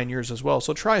need to find yours as well.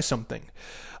 So try something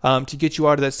to get you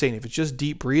out of that state. If it's just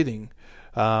deep breathing,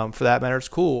 for that matter, it's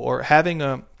cool. Or having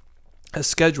a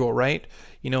schedule, right?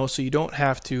 So you don't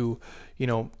have to,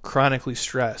 chronically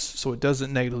stress, so it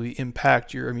doesn't negatively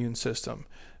impact your immune system.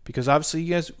 Because obviously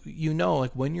you guys,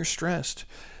 like when you're stressed,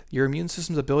 your immune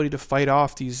system's ability to fight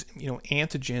off these,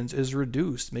 antigens is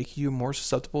reduced, making you more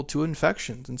susceptible to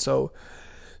infections. And so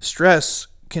stress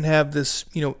can have this,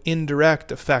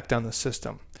 indirect effect on the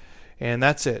system. And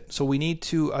that's it. So we need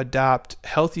to adopt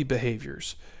healthy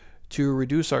behaviors to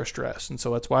reduce our stress. And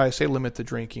so that's why I say limit the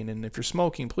drinking. And if you're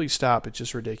smoking, please stop. It's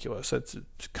just ridiculous. It's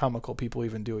comical people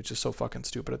even do. It's just so fucking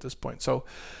stupid at this point. So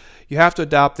you have to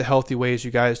adopt the healthy ways,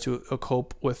 you guys, to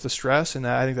cope with the stress. And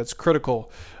I think that's critical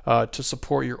to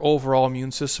support your overall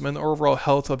immune system and the overall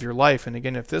health of your life. And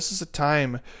again, if this is a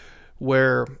time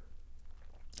where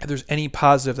if there's any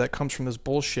positive that comes from this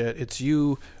bullshit, it's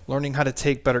you learning how to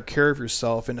take better care of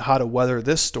yourself and how to weather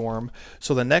this storm.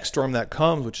 So the next storm that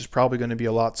comes, which is probably going to be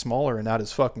a lot smaller and not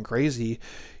as fucking crazy,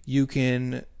 you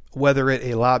can weather it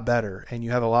a lot better, and you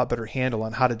have a lot better handle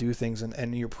on how to do things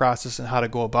and your process and how to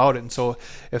go about it. And so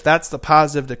if that's the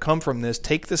positive to come from this,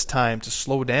 take this time to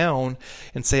slow down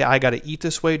and say, I got to eat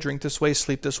this way, drink this way,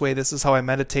 sleep this way. This is how I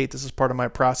meditate. This is part of my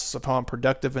process of how I'm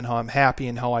productive and how I'm happy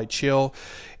and how I chill.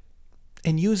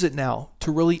 And use it now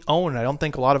to really own it. I don't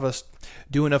think a lot of us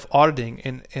do enough auditing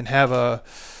and have a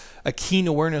a keen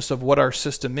awareness of what our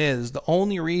system is. The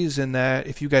only reason that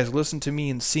if you guys listen to me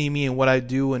and see me and what I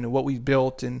do and what we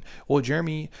built and, well,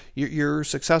 Jeremy, you're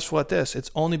successful at this,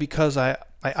 it's only because I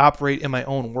operate in my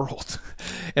own world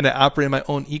and I operate in my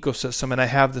own ecosystem, and I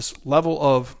have this level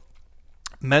of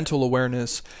mental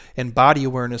awareness and body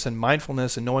awareness and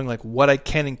mindfulness and knowing like what I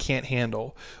can and can't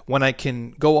handle, when I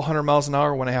can go 100 miles an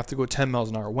hour, when I have to go 10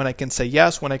 miles an hour, when I can say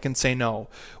yes, when I can say no,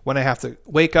 when I have to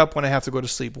wake up, when I have to go to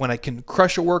sleep, when I can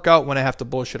crush a workout, when I have to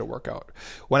bullshit a workout,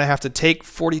 when I have to take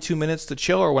 42 minutes to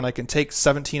chill, or when I can take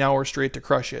 17 hours straight to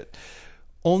crush it.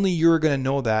 Only you're going to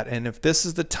know that. And if this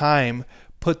is the time,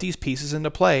 put these pieces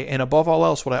into play. And above all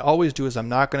else, what I always do is I'm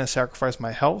not going to sacrifice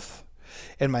my health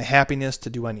and my happiness to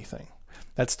do anything.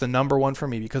 That's the number one for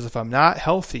me, because if I'm not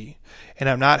healthy and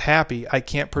I'm not happy, I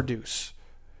can't produce.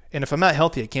 And if I'm not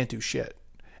healthy, I can't do shit.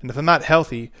 And if I'm not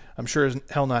healthy, I'm sure as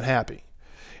hell not happy.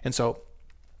 And so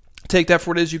take that for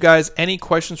what it is, you guys. Any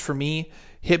questions for me,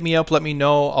 hit me up, let me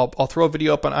know. I'll throw a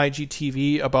video up on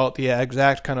IGTV about the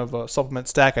exact kind of supplement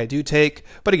stack I do take.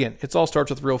 But again, it all starts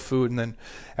with real food, and then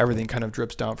everything kind of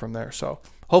drips down from there. So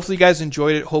hopefully you guys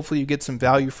enjoyed it. Hopefully you get some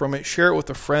value from it. Share it with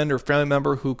a friend or family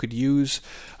member who could use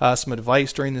some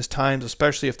advice during these times,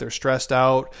 especially if they're stressed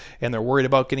out and they're worried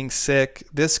about getting sick.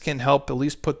 This can help at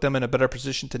least put them in a better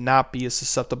position to not be as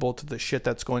susceptible to the shit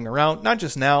that's going around, not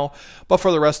just now, but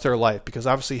for the rest of their life, because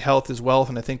obviously health is wealth,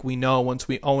 and I think we know once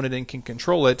we own it and can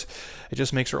control it, it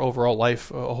just makes our overall life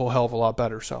a whole hell of a lot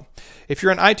better. So if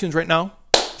you're on iTunes right now,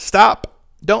 stop.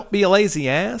 Don't be a lazy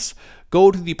ass. Go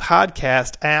to the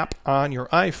podcast app on your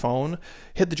iPhone,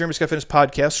 hit the Jeremy Scott Fitness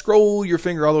Podcast, scroll your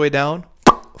finger all the way down,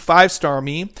 5-star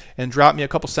me, and drop me a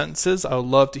couple sentences. I would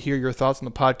love to hear your thoughts on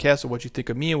the podcast and what you think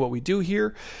of me and what we do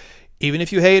here. Even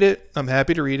if you hate it, I'm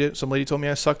happy to read it. Some lady told me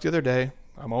I sucked the other day.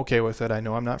 I'm okay with it. I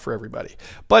know I'm not for everybody.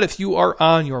 But if you are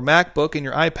on your MacBook and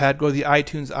your iPad, go to the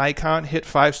iTunes icon, hit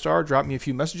 5-star, drop me a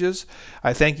few messages.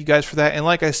 I thank you guys for that. And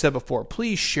like I said before,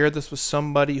 please share this with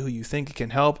somebody who you think it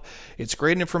can help. It's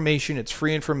great information. It's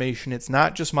free information. It's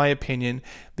not just my opinion.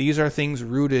 These are things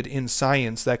rooted in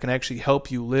science that can actually help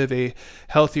you live a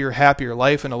healthier, happier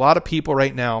life. And a lot of people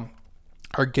right now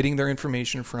are getting their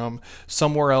information from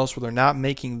somewhere else where they're not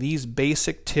making these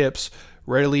basic tips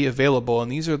readily available.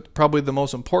 And these are probably the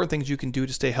most important things you can do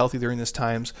to stay healthy during these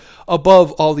times,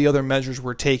 above all the other measures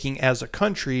we're taking as a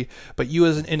country. But you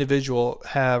as an individual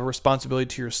have a responsibility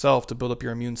to yourself to build up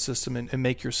your immune system and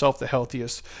make yourself the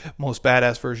healthiest, most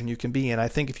badass version you can be. And I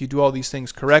think if you do all these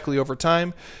things correctly over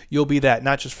time, you'll be that,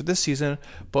 not just for this season,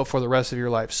 but for the rest of your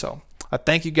life. So I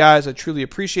thank you guys. I truly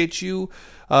appreciate you.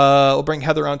 We'll bring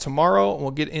Heather on tomorrow, and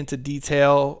we'll get into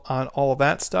detail on all of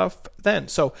that stuff then.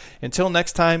 So until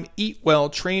next time, eat well,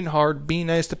 train hard, be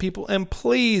nice to people, and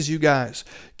please, you guys,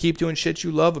 keep doing shit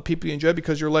you love with people you enjoy,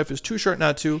 because your life is too short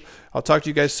not to. I'll talk to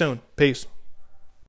you guys soon. Peace.